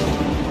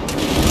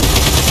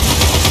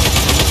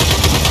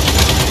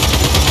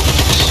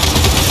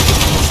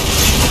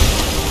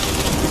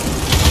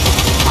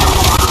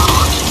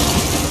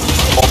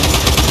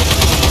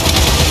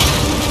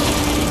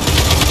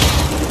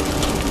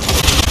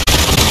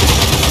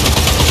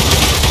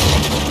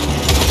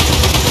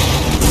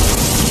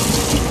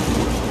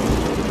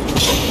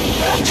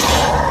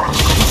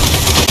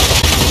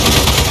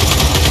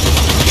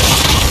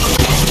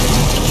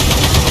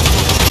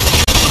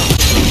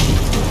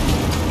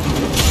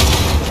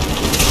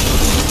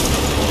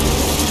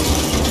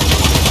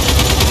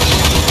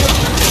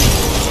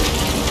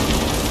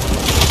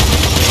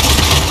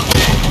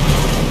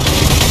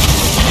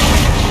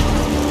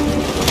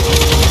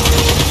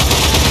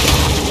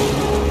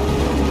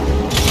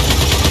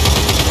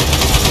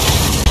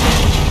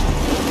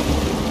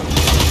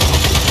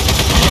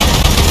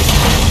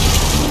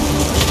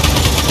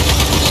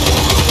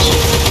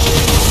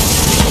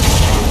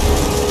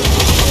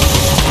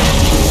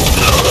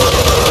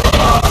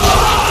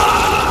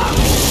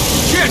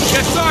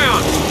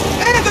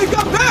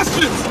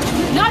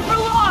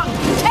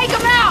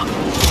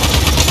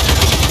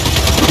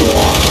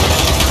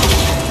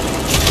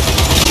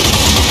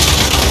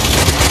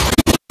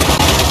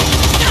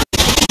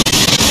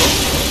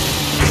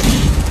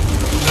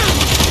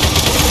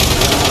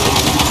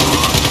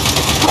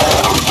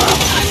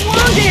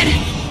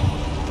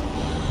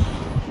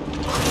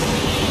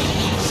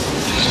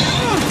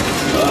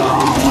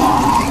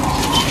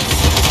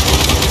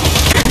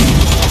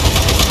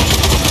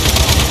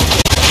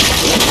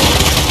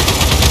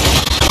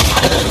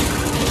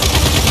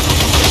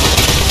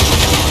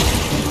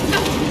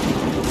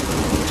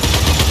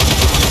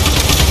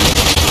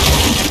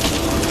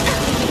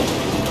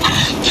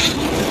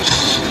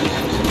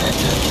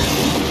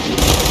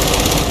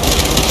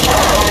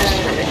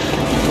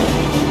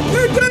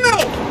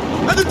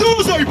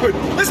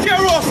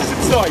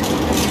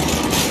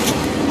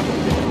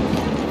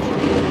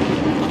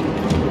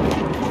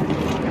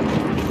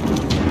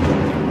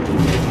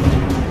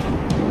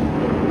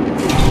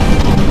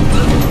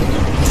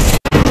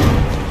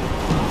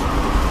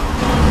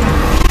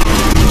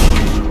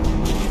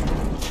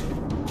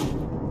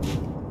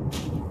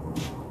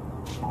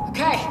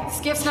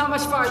 Skiff's not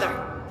much farther.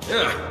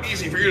 Yeah,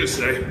 easy for you to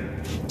say.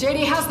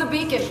 JD, how's the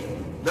beacon?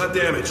 Not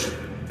damaged.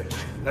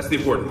 That's the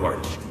important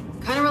part.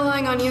 Kind of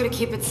relying on you to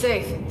keep it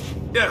safe.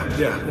 Yeah,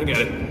 I get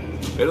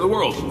it. Fate of the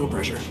world, no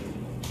pressure.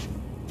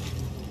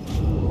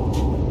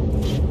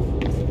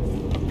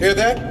 Hear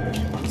that?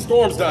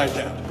 Storm's dying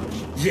down.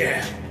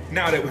 Yeah,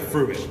 now that we're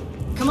through it.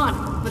 Come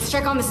on, let's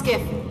check on the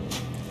skiff.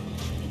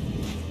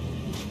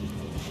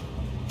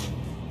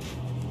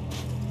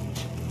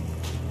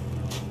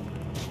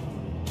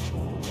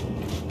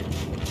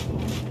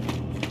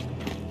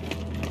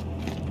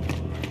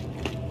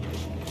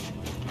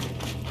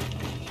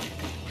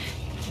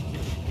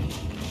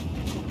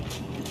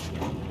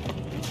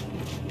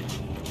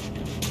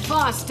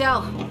 Boss,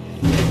 Del.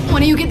 Why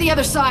don't you get the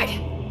other side?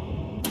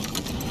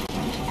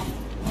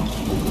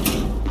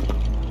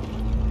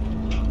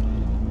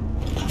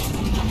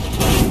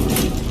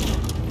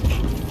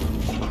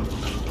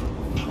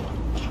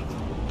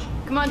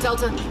 Come on,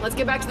 Delta. Let's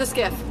get back to the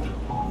skiff.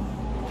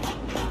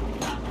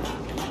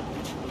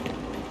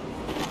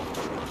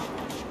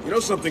 You know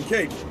something,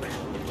 Kate?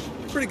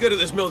 You're pretty good at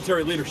this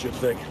military leadership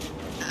thing.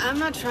 I'm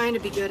not trying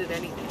to be good at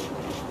anything.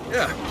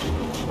 Yeah,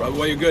 probably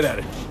why you're good at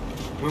it.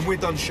 When we're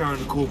done showering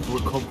the corporal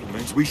with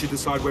compliments, we should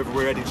decide whether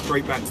we're heading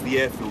straight back to the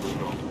airfield or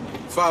not.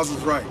 Files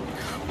is right.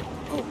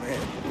 Oh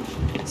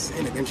man,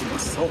 saying it injured my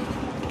soul.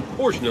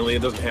 Fortunately,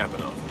 it doesn't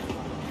happen often.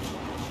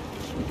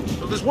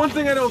 So there's one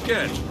thing I don't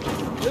get.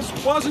 This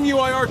wasn't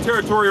UIR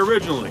territory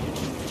originally.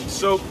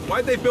 So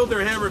why'd they build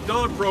their Hammer of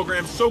Dawn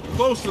program so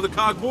close to the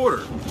COG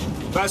border?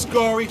 That's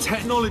Gari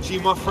technology,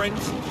 my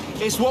friends.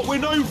 It's what we're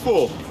known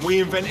for. We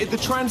invented the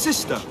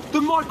transistor,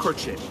 the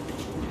microchip.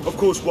 Of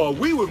course, while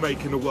we were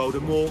making the world a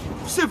more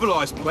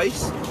civilized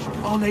place,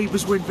 our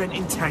neighbors were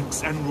inventing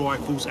tanks and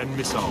rifles and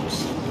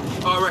missiles.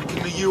 I reckon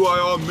the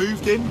UIR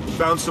moved in,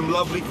 found some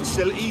lovely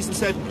facilities and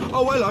said,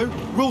 oh hello,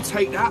 we'll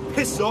take that,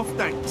 piss off,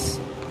 thanks.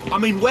 I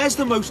mean, where's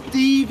the most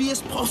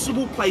devious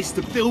possible place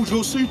to build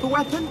your super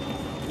weapon?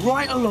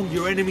 Right along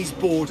your enemy's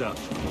border.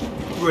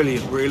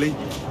 Brilliant, really.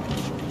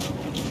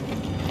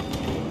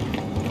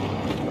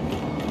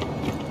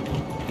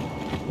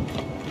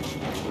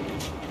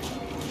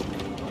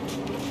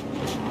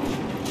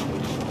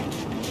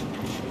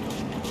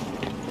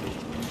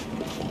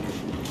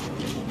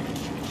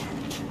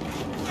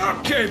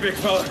 Okay, big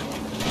fella.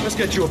 Let's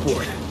get you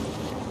aboard.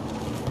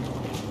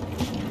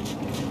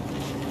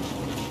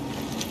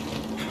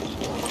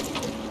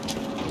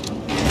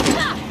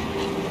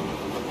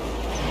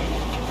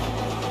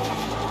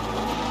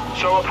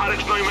 So are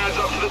Paddock's nomads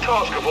up to the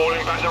task of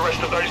hauling back the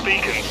rest of those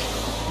beacons?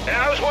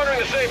 Yeah, I was wondering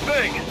the same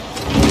thing.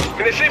 I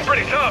mean, they seem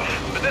pretty tough,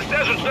 but this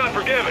desert's not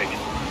forgiving.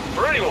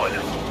 For anyone.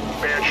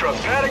 Bear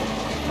trusts Paddock,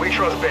 we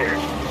trust Byrd.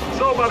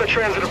 Sold by the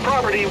transitive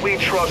property, we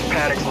trust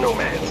Paddock's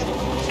nomads.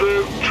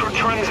 The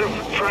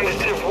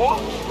transitive what?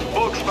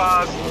 Book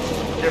spies.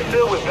 They're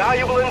filled with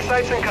valuable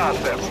insights and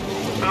concepts.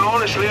 Now,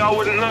 honestly, I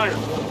wouldn't know.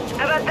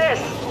 How about this?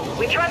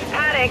 We trust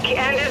Paddock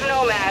and his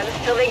nomads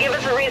till they give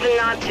us a reason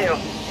not to.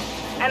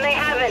 And they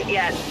haven't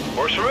yet.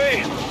 Works for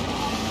me.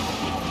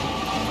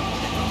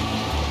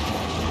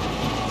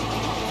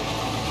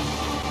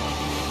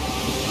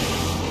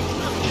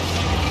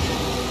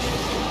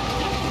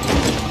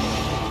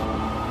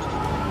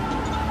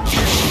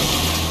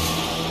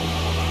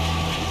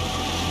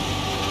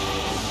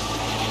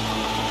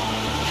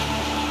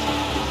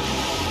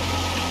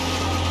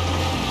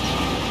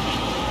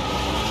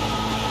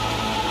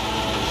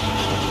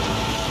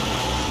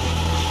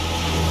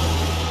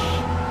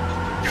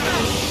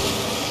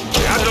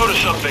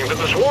 Something that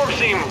the swarm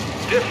seem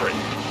different,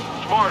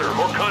 smarter,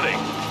 more cunning.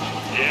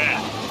 Yeah,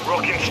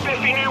 rocking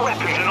spiffy new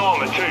weapons and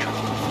armor too.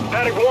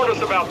 Paddock warned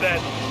us about that.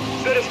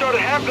 Said it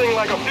started happening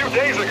like a few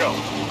days ago.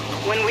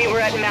 When we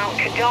were at Mount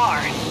Kadar.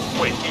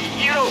 Wait,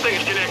 you don't think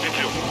it's connected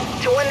to?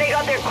 To when they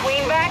got their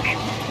queen back?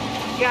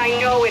 Yeah, I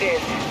know it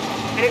is.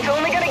 And it's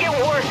only gonna get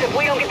worse if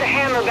we don't get the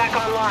hammer back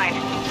online.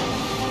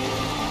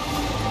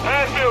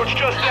 Airfield's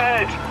just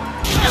ahead.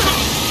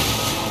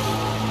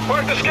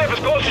 Park the skiff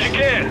as close as you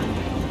can.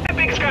 That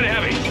thing's kind of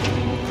heavy.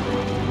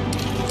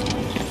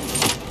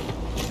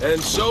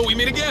 And so we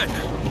meet again.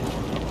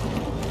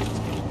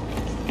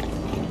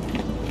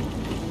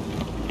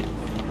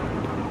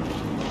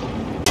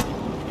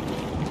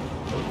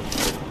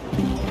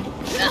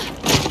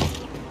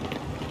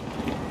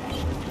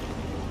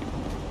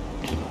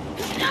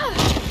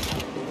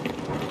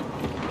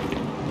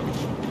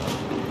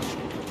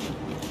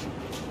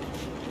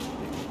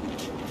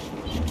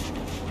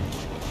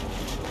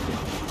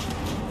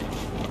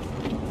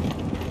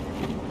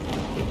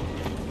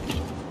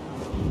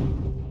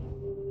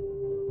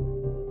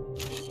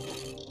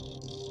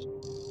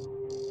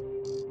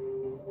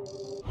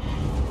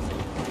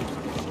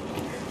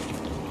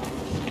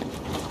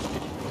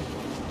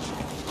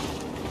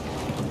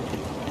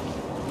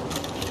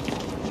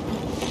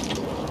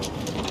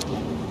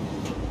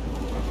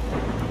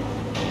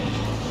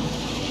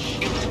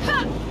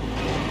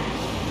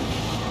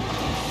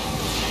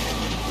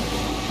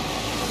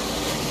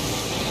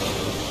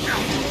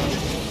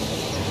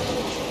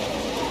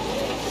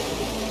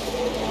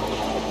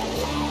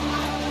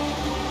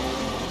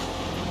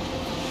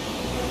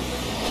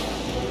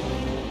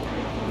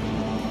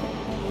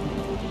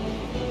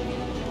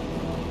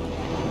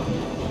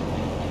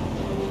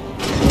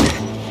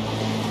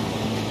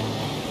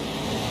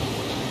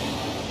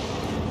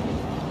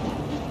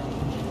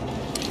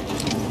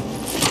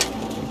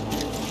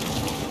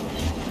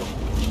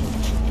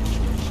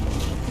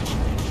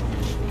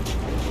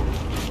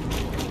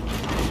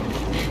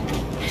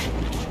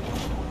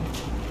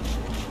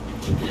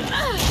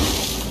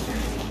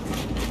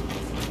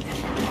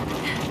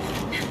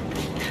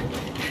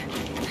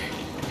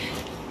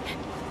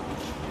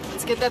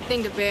 Get that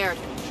thing to Byrd.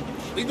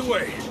 Lead the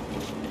way.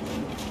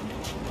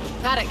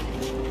 Paddock,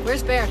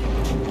 where's Byrd?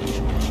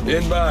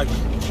 In back.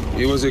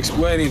 He was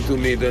explaining to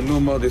me the new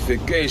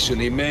modification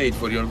he made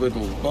for your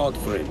little bot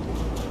friend.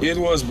 It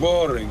was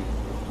boring,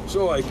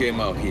 so I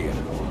came out here.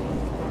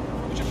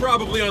 We should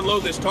probably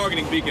unload this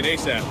targeting beacon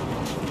ASAP.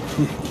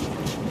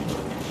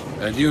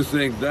 And you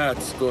think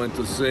that's going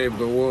to save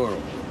the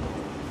world?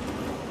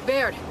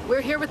 Byrd, we're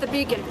here with the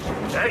beacon.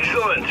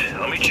 Excellent.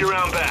 I'll meet you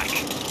around back.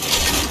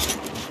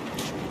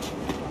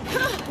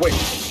 Wait,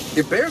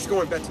 if Byrd's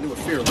going back to New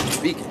Affair with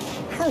the beacon,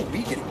 how are we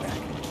getting back?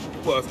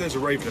 Well, if there's a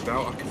Raven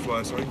about, I can fly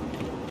us home.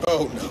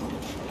 Oh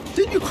no.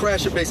 Didn't you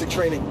crash your basic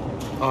training?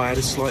 I had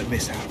a slight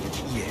mishap,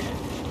 yeah.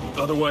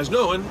 Otherwise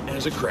known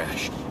as a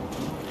crash.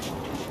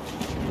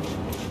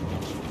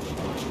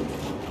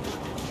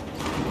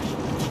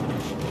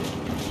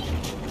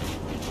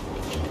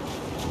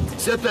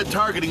 Set that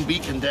targeting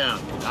beacon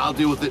down. I'll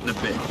deal with it in a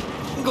bit.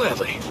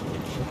 Gladly.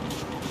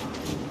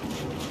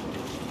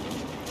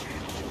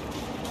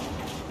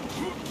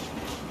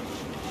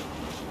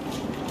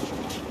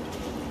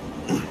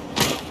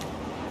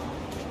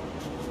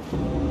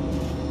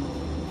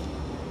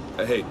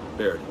 Hey,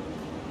 Byrd.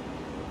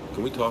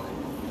 Can we talk?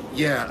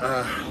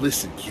 Yeah,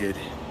 listen, kid.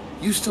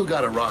 You still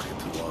got a rocket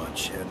to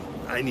launch, and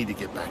I need to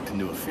get back to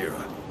New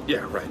Afira.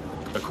 Yeah, right.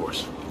 Of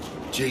course.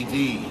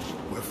 JD,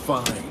 we're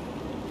fine.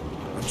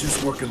 I'm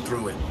just working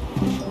through it.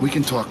 We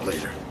can talk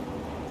later.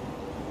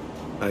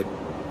 I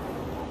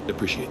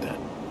appreciate that.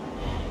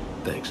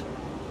 Thanks.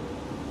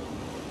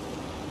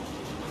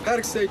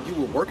 Paddock said you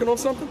were working on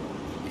something?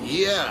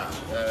 Yeah,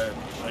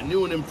 a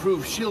new and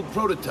improved shield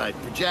prototype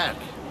for Jack.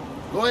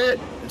 Go ahead,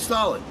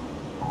 install it.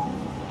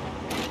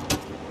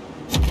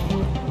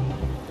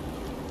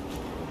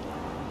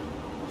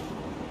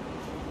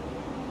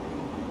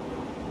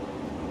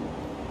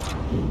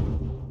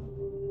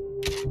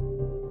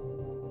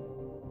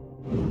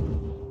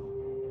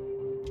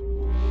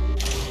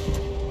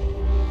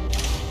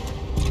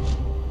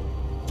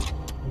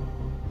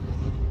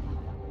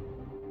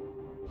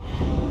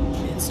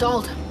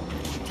 Installed.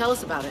 Tell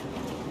us about it.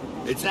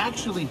 It's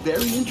actually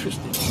very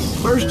interesting.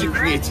 First, it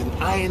creates an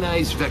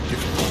ionized vector.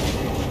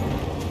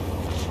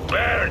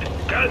 Byrd,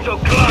 cancel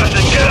class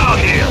and get out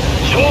here!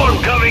 Swarm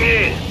coming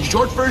in!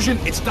 Short version,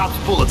 it stops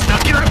bullets.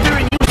 Now get up there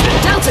and use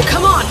it! Delta,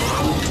 come on!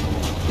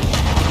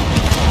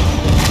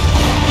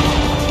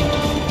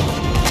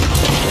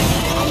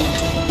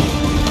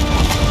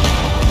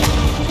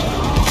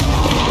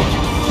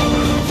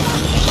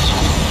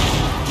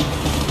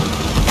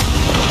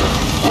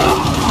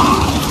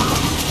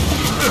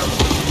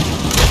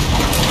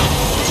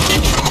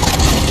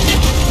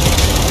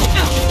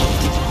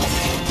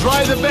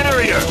 Try the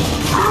barrier!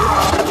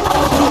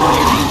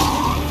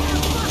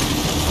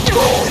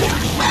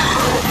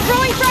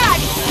 Throwing frag!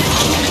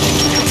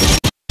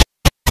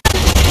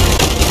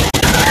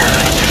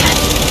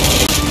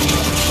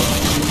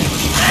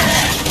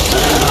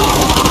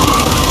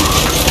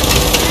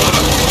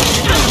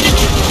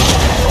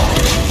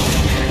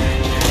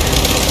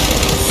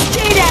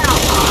 Stay down!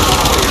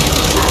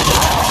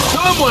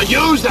 Someone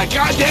use that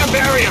goddamn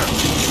barrier!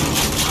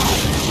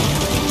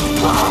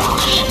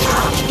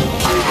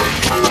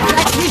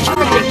 Let's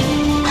recharge.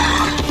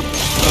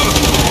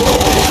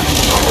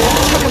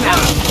 Took him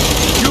out.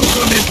 You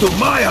come into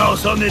my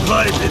house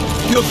uninvited.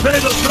 You pay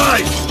the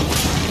price!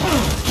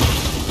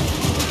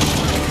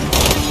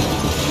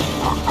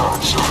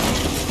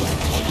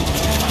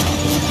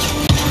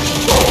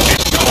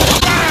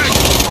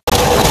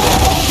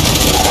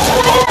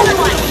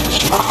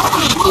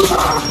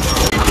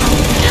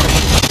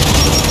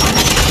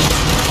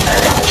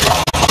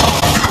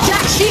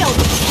 Jack shield!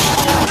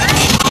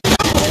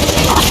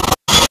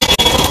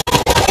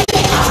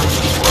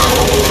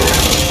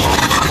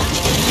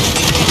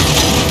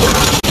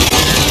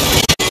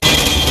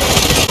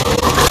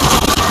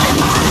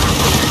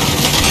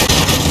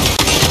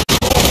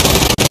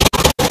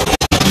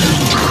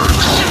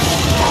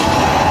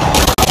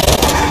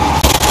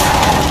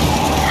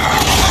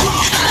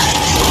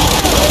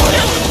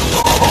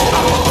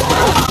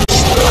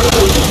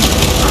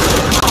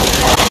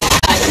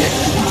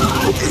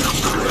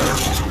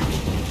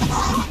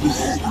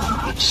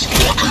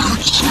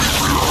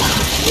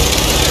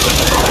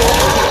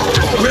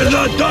 We're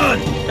not done!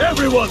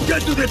 Everyone,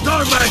 get to the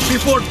tarmac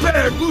before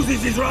Byrd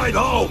loses his ride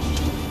home!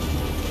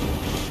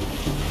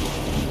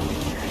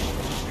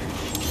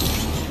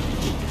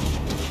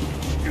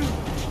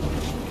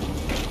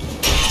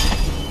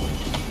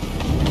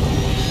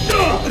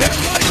 They're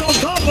right on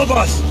top of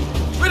us!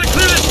 We're gonna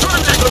clear this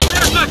tarmac, but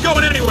Baird's not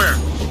going anywhere!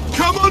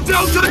 Come on,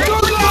 Delta, go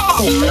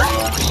now!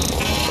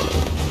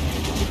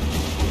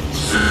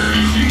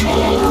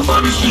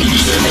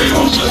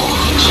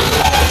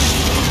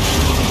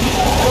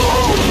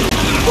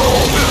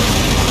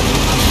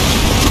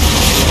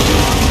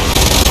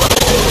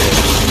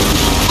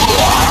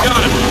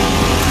 Got him!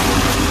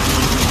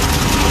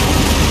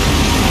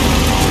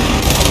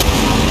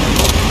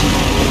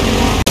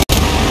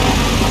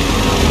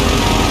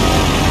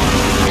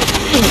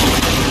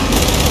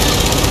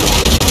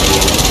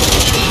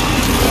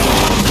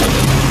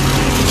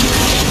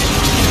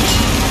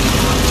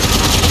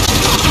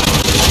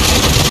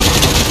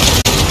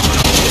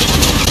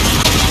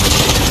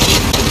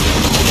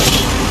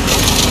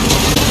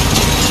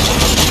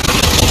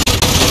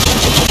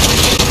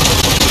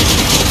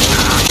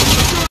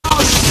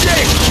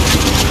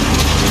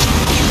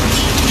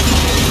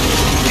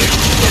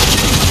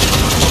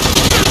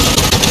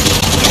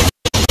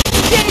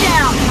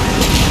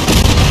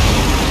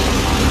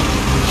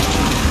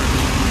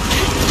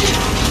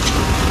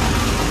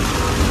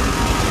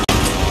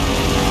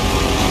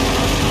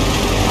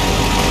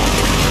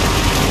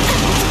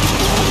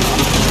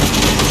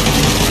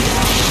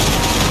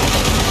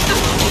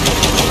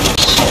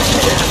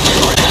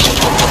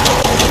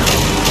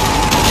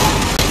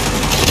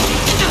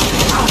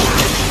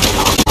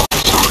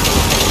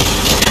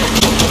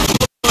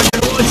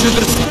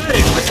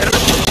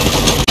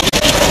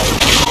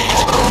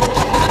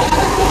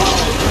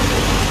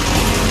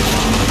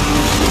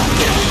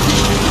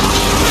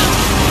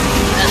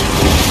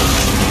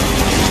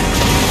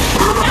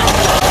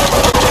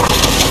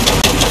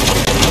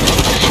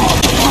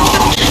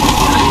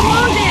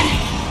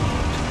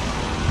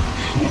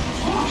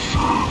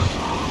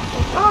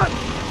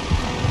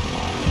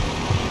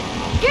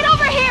 Get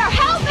over here!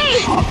 Help me!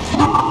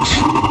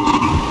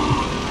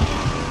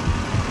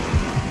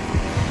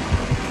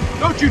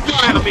 Don't you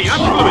die on me, I'm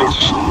coming!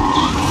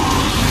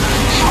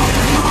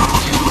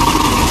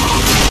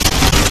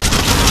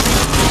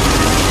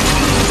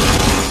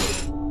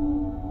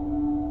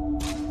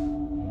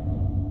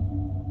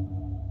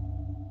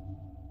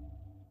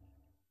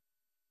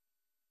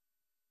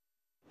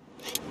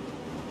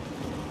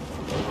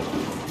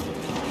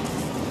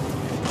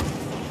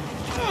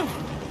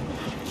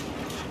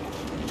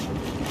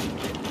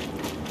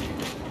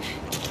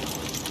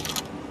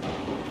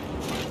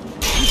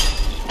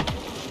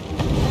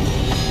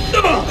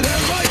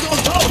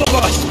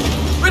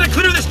 We're gonna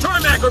clear this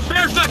tarmac or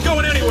Baird's not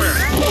going anywhere!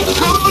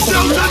 Come on,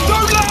 Delta,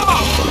 go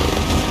now!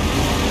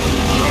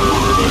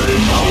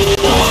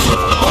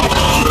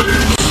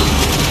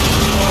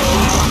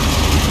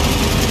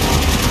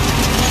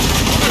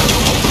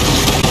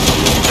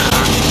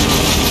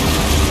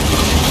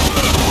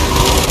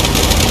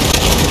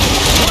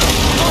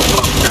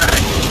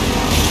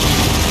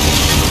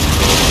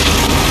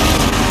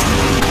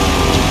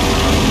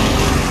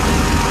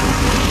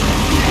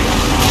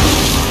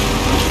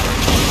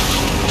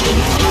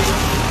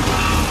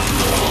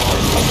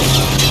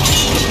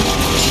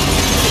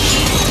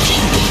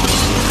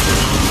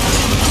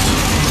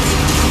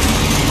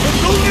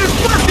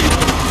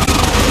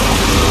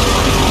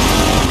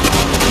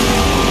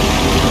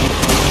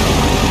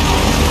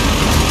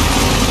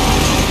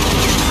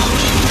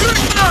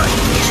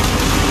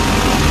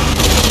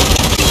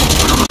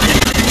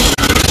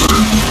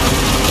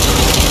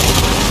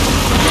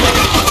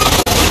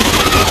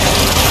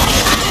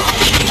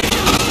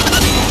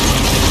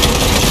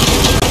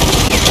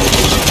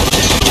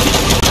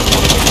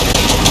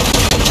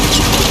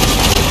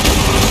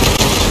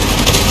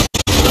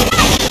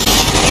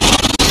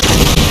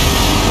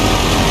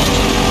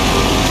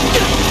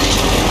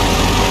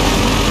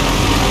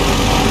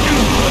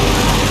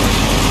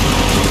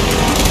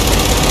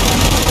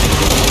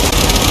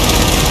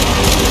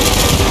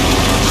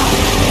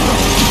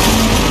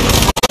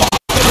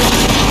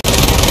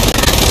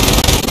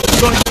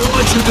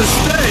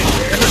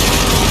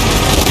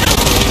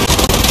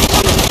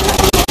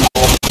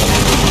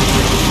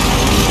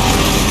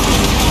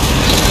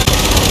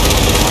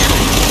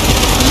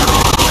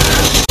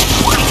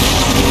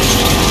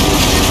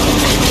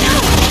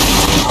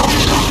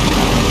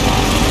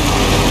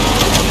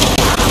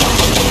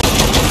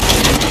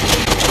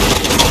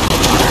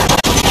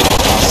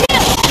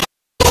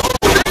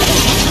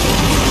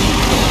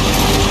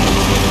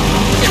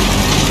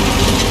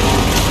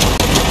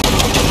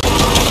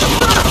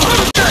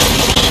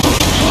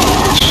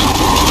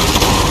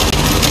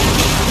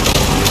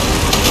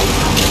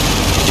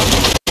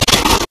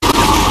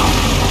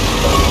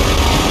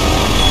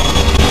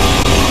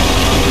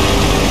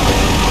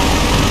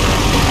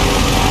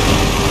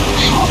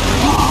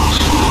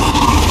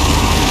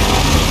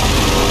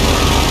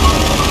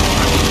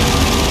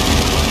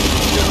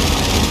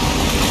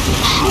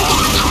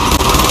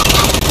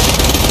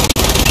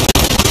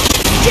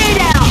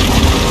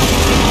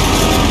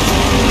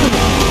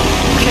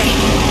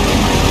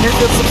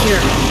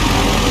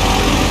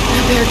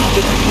 better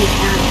keep it quick we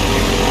can.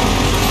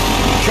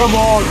 Come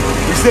on!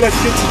 We still have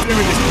shit to do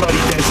in this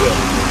bloody desert.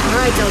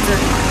 Alright, Delta.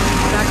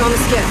 Back on the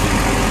skiff.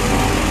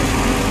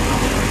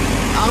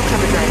 I'll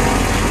cover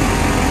driving.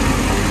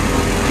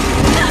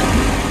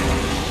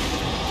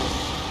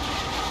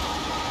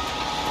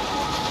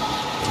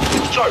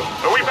 So,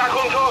 are we back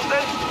on task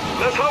then?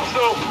 Let's hope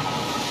so.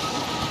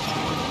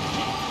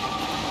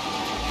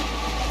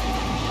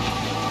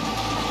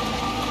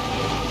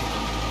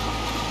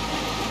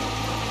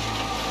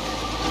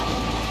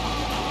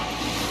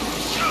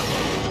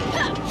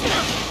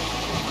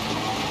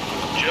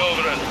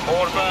 Children,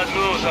 more bad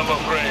news, I'm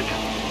afraid.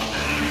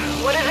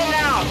 What is it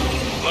now?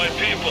 My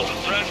people,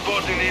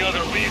 transporting the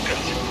other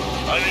beacons.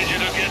 I need you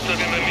to get to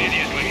them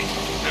immediately.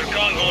 Their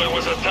convoy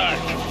was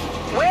attacked.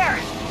 Where?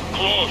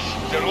 Close.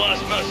 Their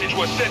last message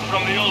was sent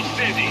from the old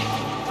city.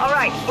 All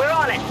right, we're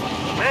on it.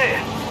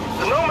 Man,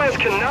 the Nomads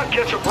cannot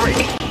catch a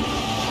break.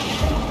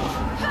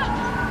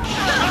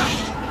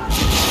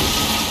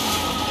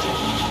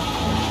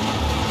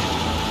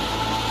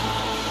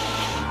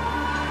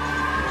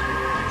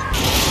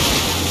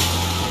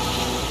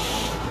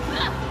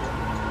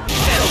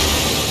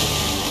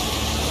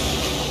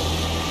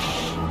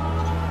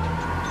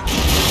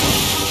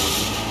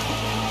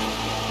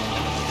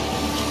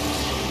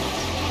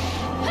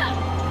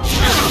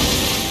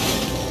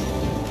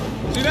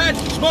 See that?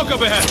 Smoke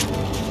up ahead!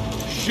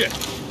 Shit.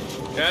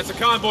 Yeah, it's a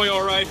convoy,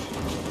 all right.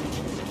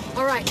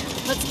 Alright,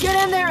 let's get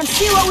in there and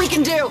see what we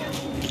can do!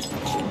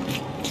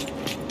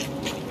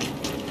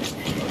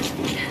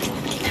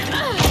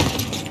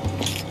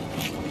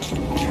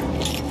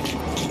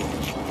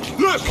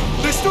 Look!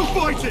 They're still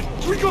fighting!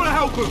 We gotta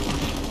help them!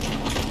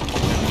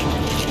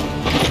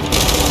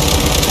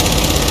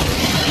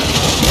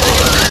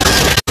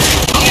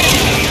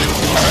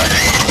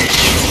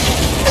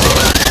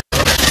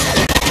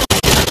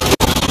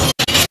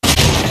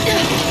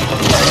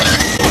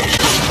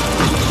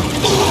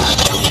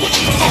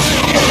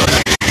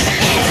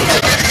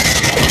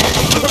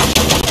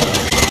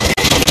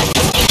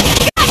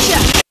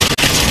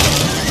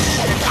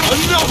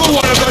 Another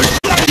one of those!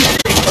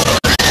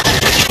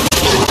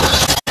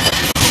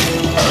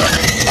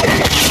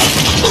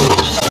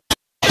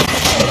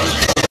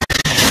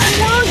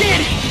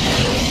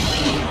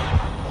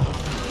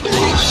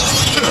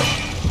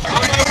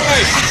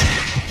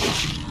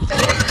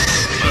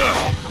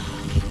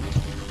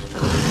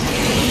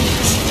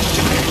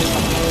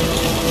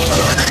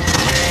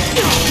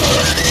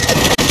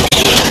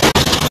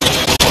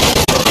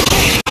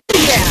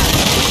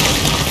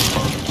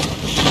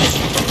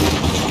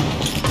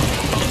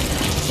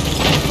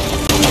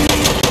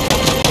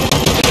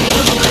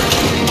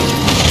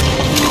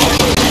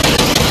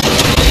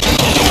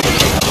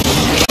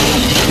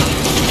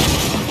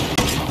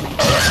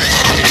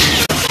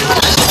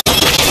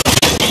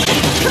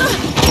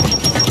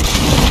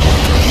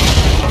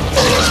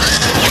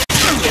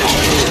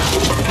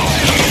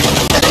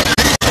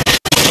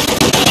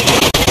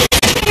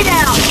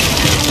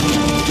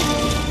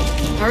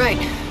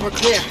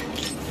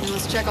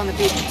 On the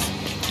beacons.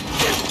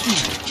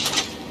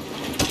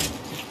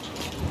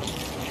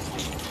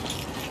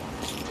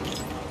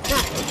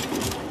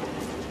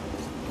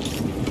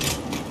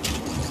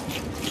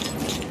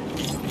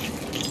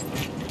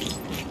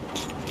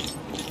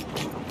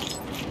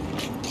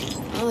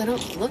 Well, they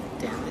don't look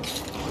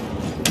damaged.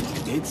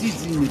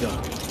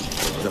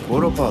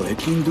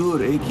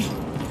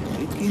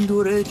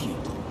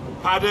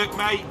 Paddock,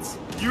 mate.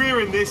 You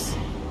hearing this?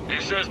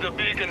 He says the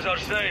beacons are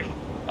safe.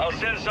 I'll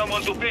send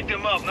someone to pick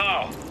them up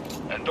now.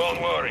 And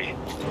don't worry,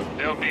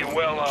 they'll be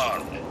well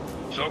armed.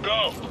 So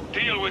go,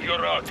 deal with your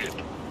rocket.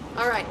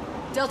 All right,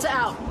 Delta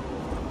out.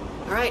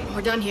 All right,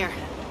 we're done here.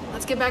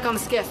 Let's get back on the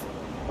skiff.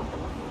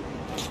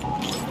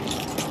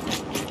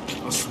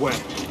 I swear,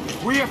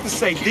 if we have to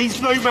save these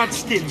nomad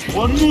skins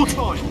one more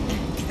time.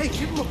 Hey,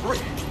 give them a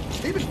break.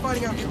 They've been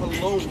fighting out here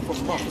alone for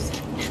months.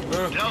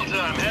 Delta,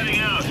 I'm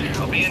heading out.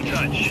 I'll be in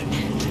touch.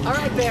 All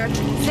right, Baird.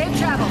 Safe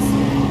travels.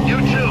 You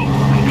too,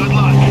 and good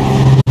luck.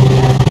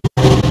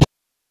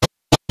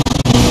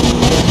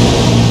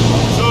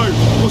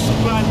 What's the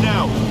plan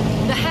now?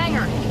 The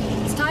hangar.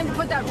 It's time to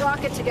put that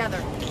rocket together.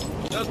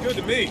 Sounds good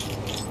to me.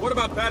 What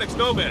about Paddock's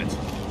Nomads?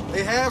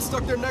 They have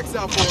stuck their necks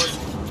out for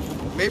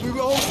us. Maybe we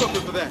owe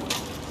something for that.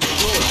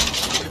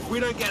 Sure. If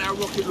we don't get our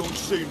rocket launched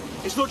soon,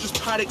 it's not just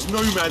Paddock's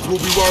Nomads we'll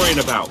be worrying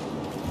about.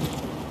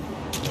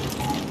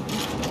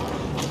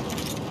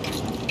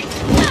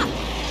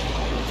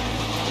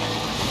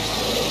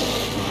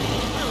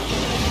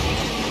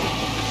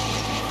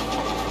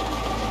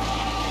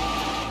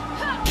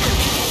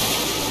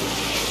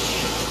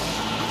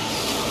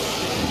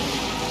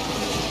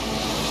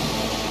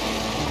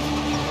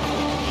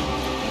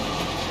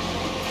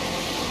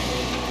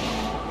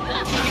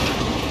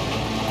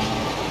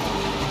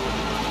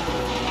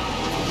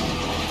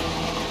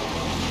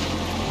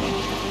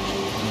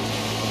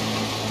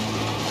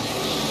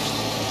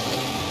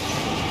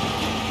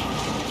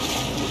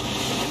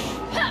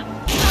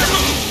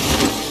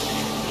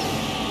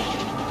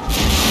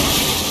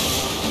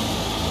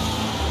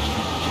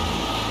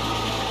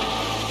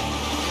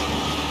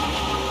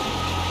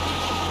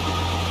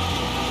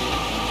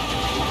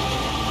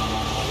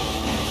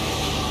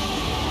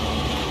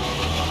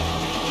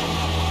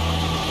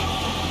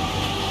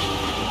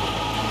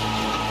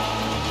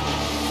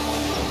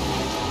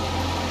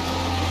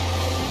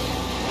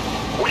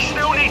 we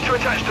still need to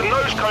attach the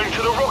nose cone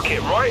to the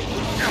rocket, right?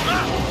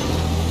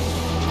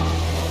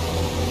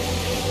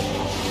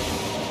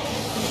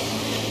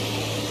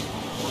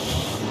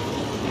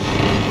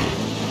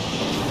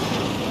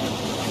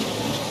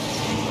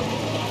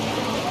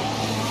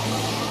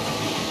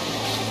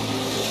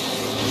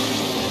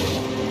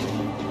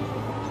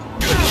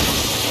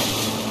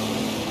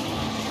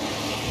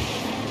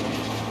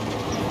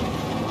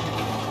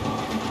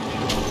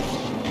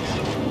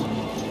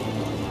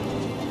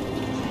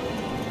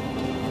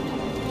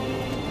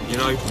 You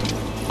know,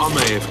 I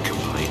may have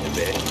complained a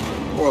bit.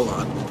 Or a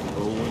lot.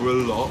 Or a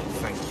lot,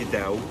 thank you,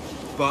 Del.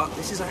 But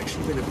this has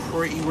actually been a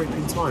pretty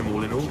ripping time,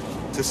 all in all.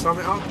 To sum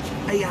it up,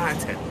 8 out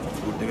of 10.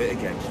 We'll do it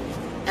again.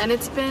 And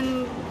it's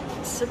been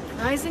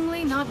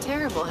surprisingly not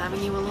terrible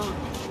having you along.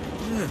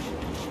 Yeah,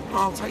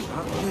 I'll take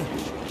that,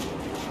 yeah.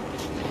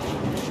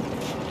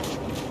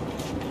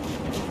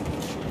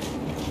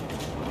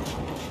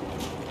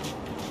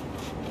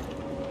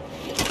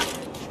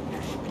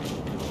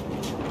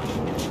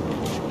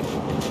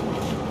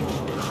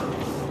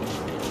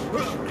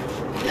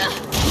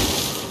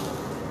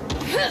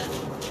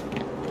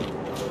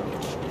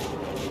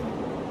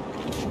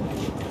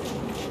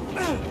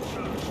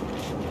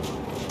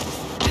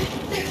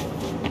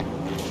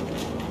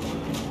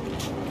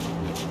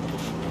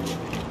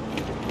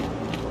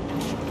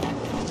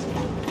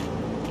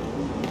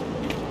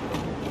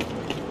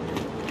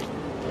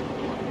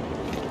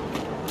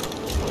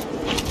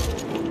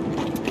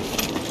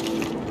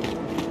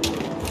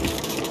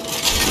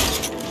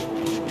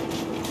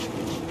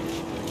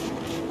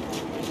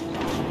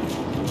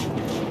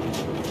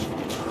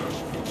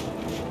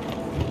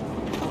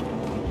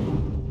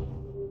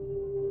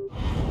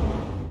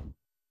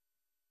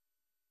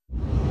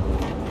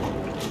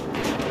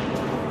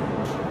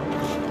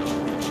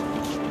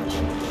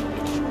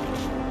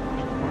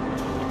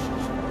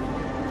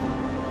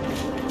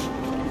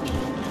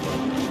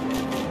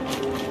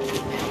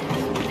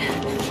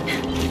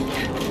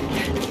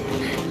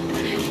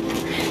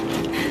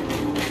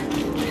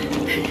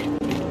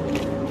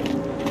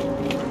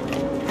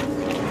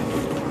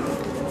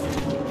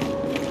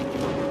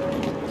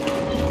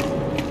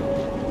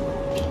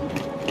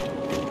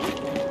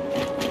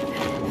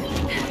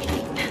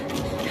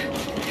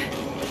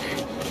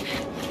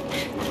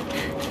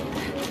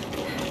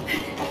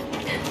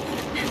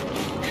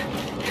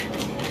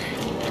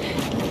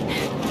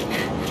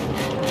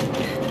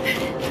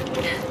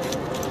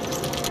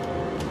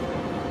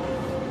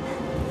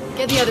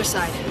 Get the other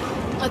side.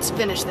 Let's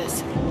finish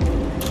this.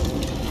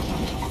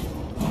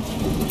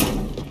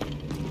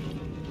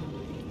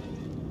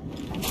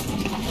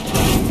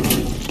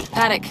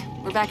 Paddock,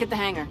 we're back at the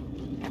hangar.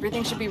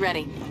 Everything should be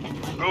ready.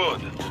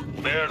 Good.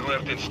 Byrd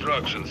left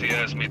instructions he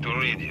asked me to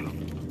read you.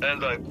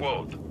 And I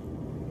quote,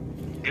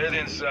 "Get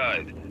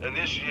inside,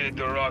 initiate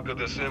the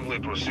rocket assembly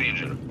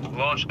procedure,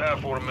 launch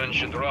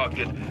aforementioned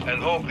rocket,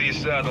 and hope these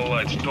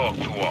satellites talk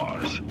to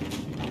ours."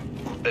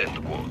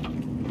 End quote.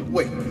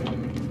 Wait.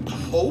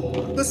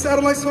 Hope the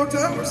satellites talk to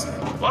ours?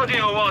 What do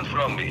you want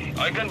from me?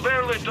 I can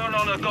barely turn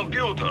on a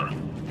computer.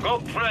 Go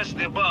press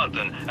the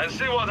button and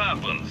see what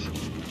happens.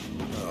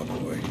 Oh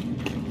boy.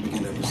 We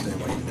can understand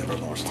why you never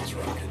launched this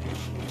rocket.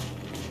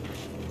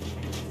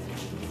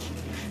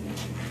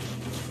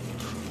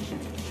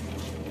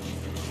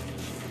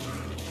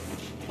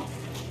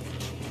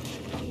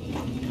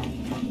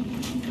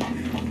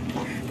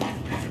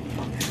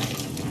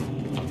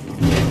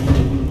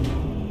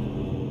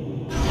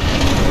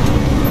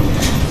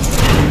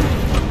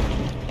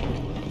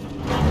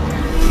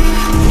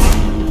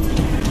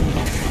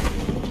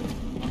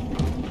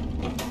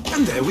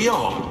 There we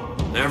are.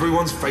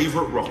 Everyone's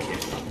favorite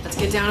rocket. Let's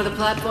get down to the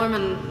platform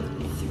and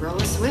throw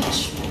a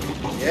switch.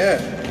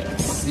 Yeah,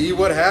 see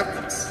what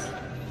happens.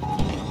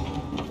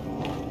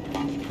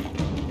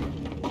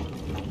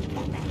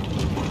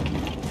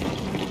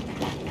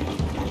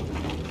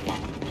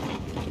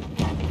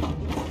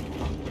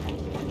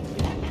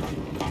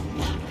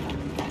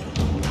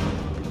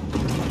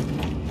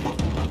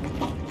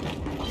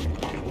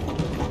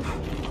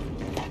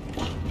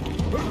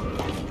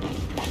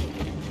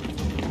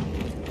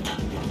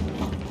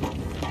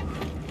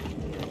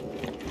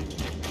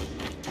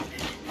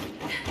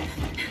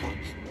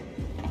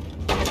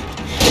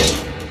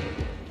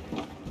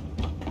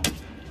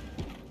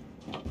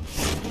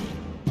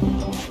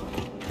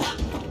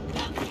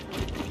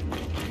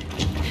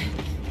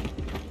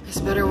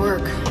 Better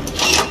work.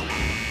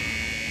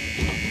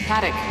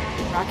 Paddock,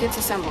 rockets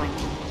assembling.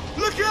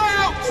 Look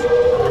out!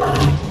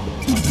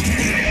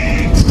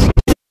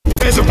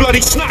 There's a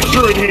bloody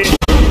snatcher in here!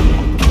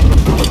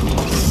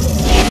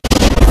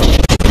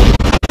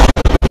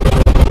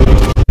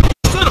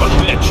 Son of a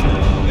bitch!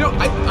 You know,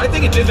 I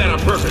think it did that on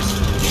purpose.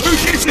 Who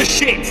gives a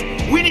shit?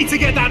 We need to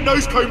get that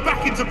nose cone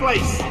back into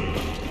place!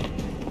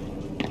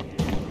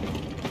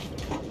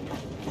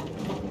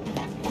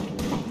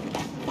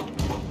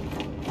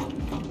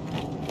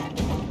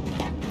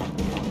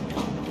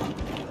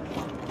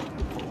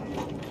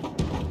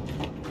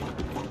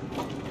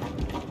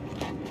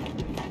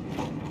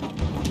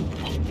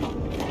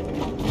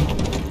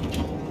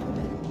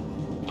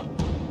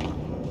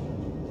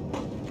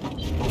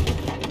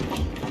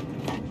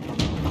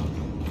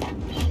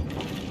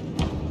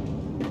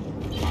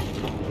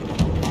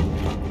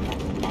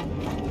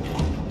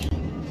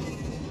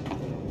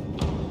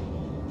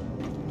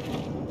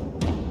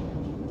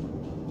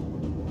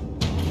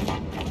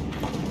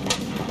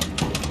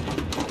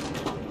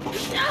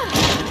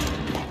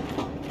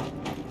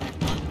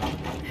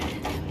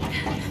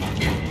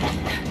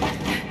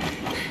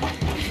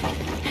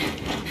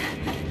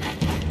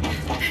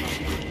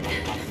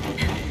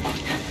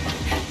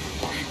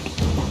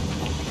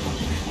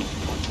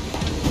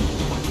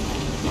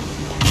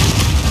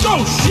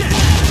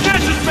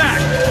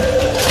 back!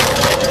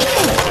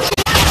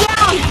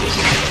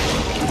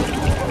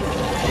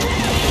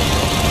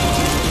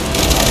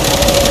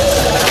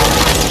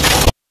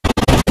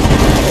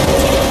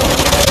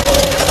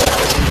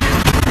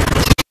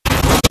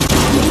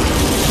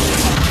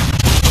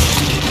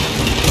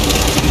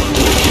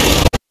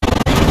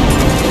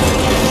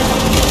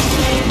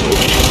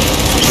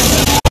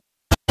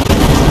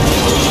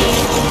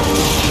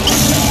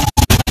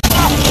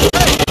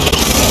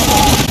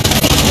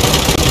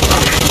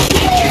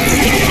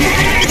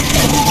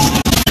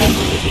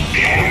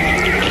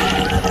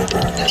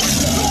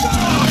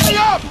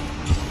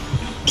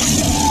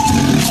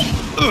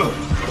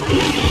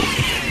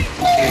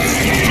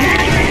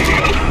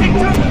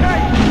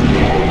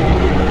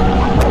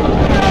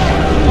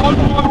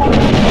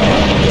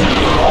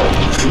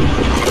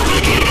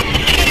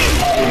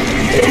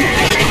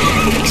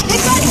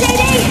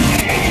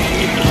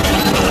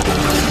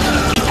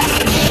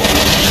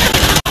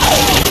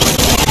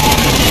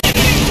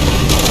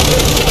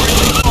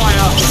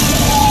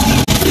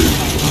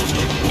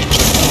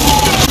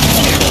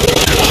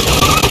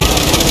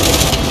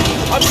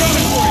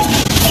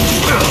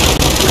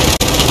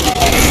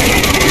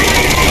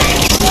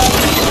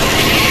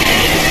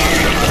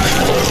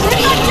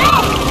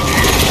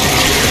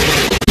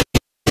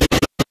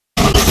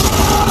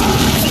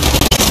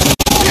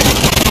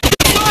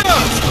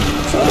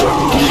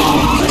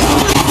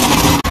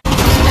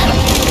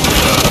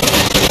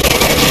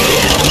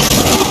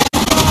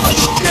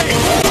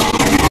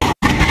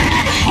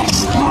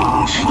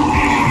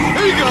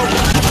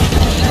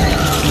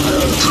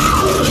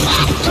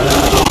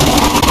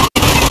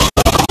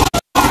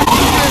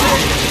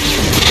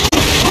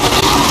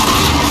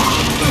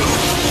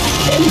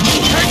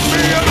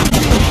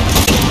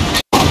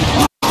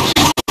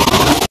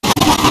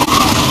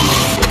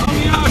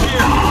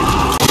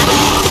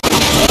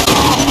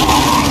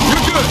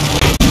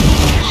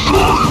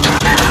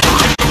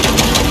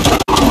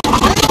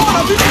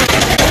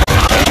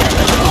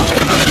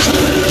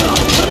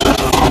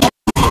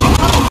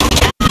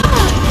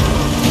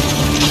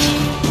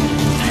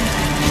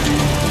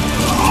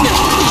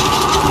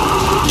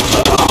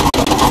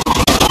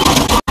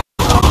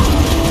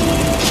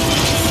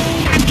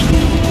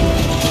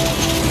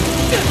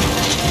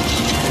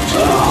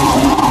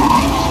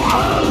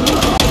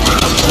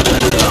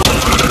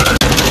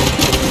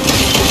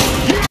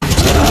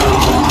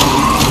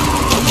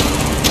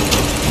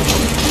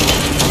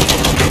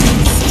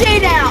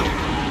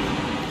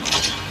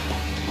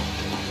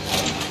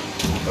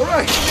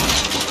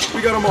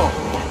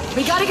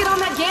 We gotta get on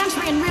that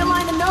gantry and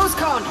realign the nose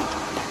cone.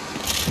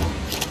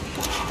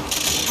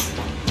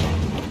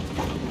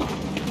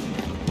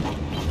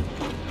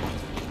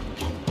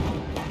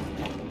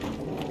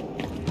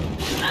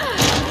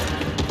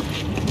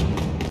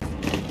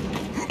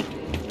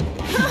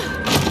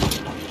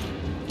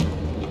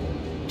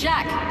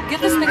 Jack,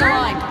 get this thing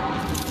aligned.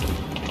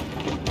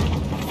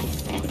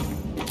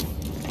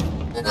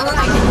 All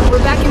right, we're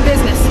back in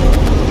business.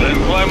 Then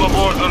climb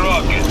aboard the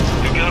rocket.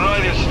 You can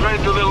ride it straight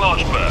to the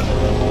launch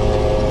pad.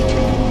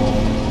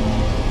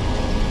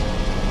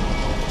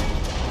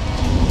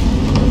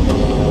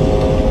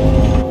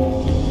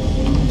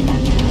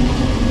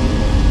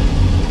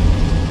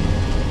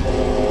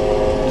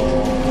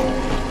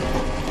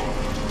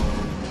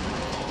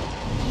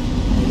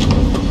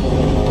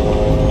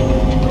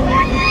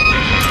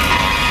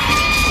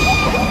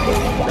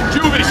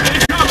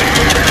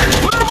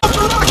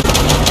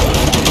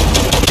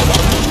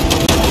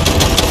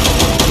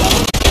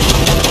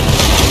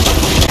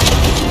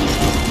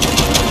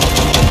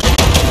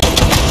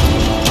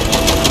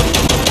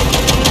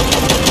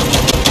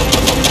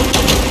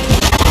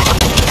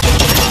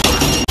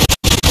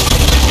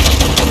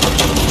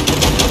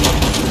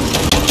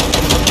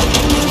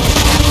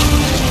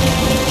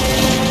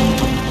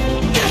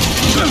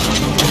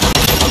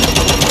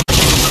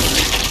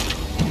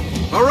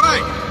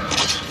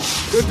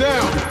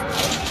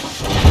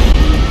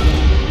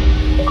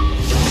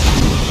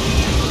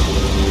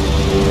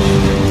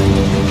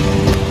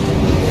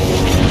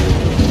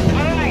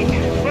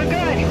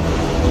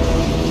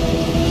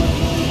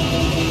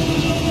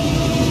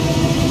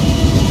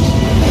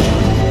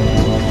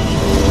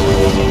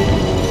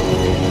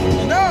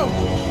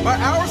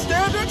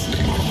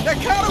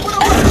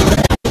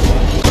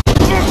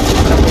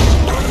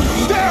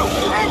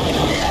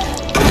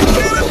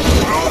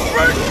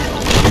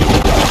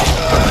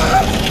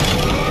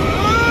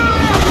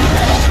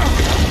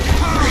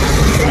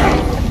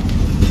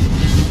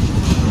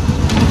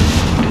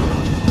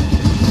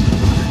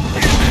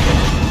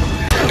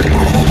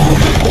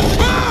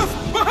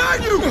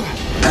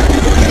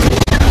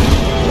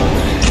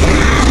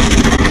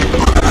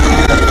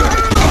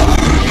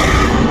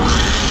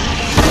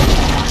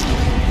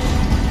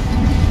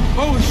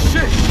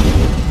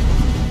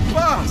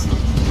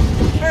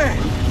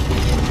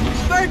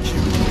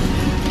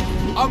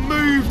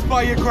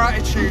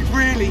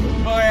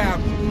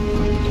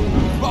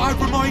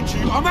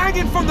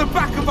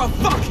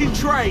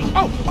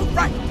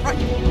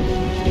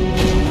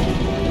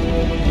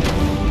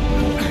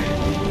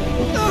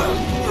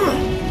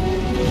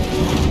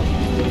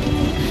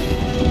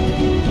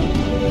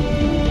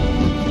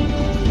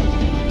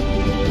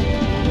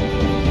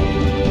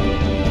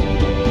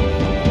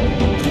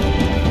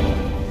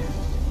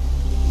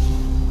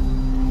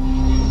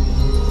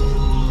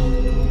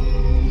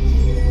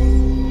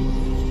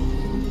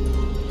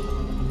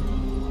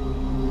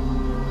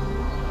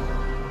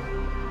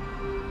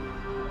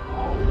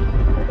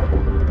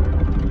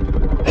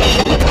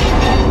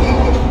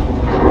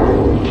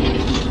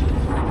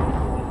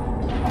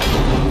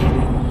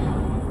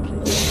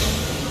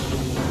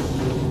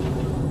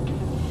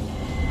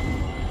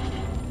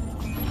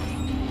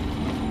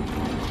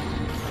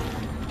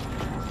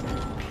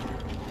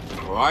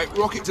 Alright,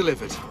 rocket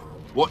delivered.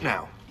 What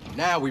now?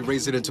 Now we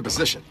raise it into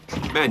position.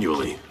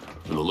 Manually,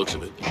 from the looks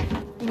of it.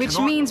 Which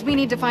means we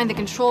need to find the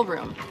control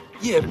room.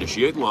 Yeah,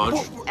 initiate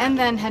launch. And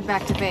then head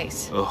back to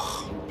base.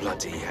 Ugh,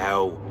 bloody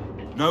hell.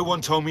 No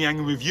one told me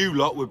hanging with you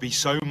lot would be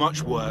so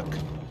much work.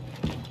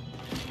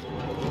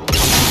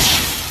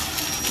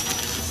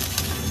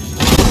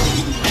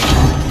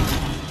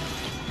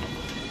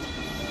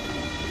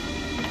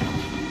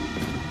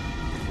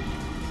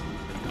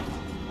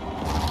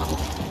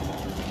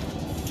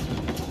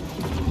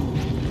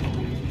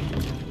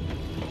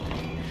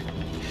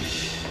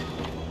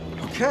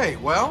 Okay,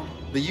 well,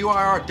 the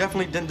UIR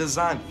definitely didn't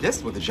design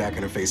this with a jack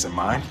interface in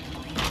mind.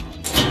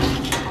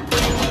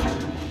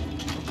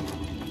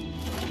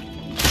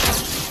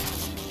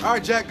 All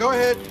right, Jack, go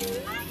ahead.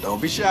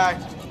 Don't be shy.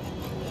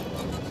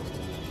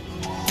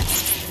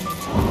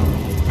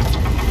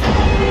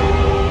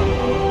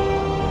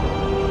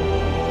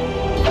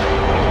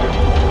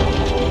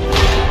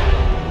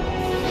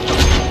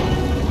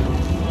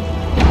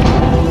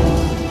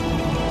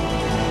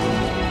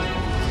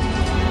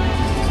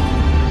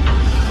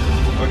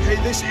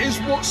 This is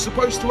what's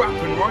supposed to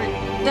happen,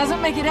 right?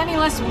 Doesn't make it any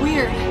less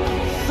weird.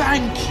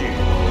 Thank you.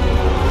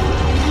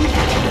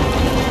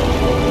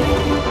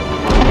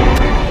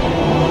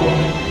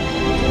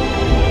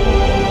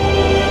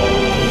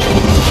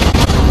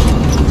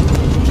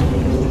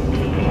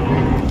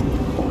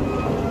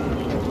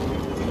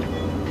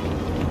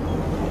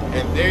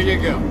 And there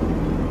you go.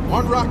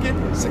 One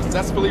rocket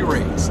successfully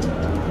raised.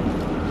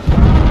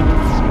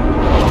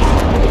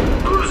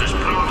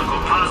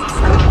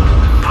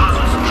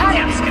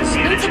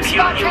 Need some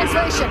spot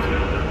translation.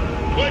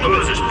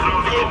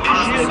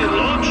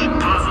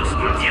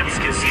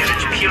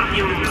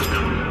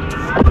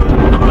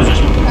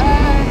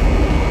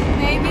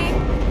 Maybe?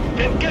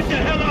 Then get the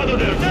hell out of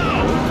there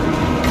now!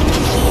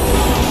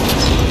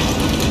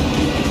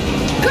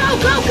 Go,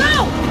 go, go!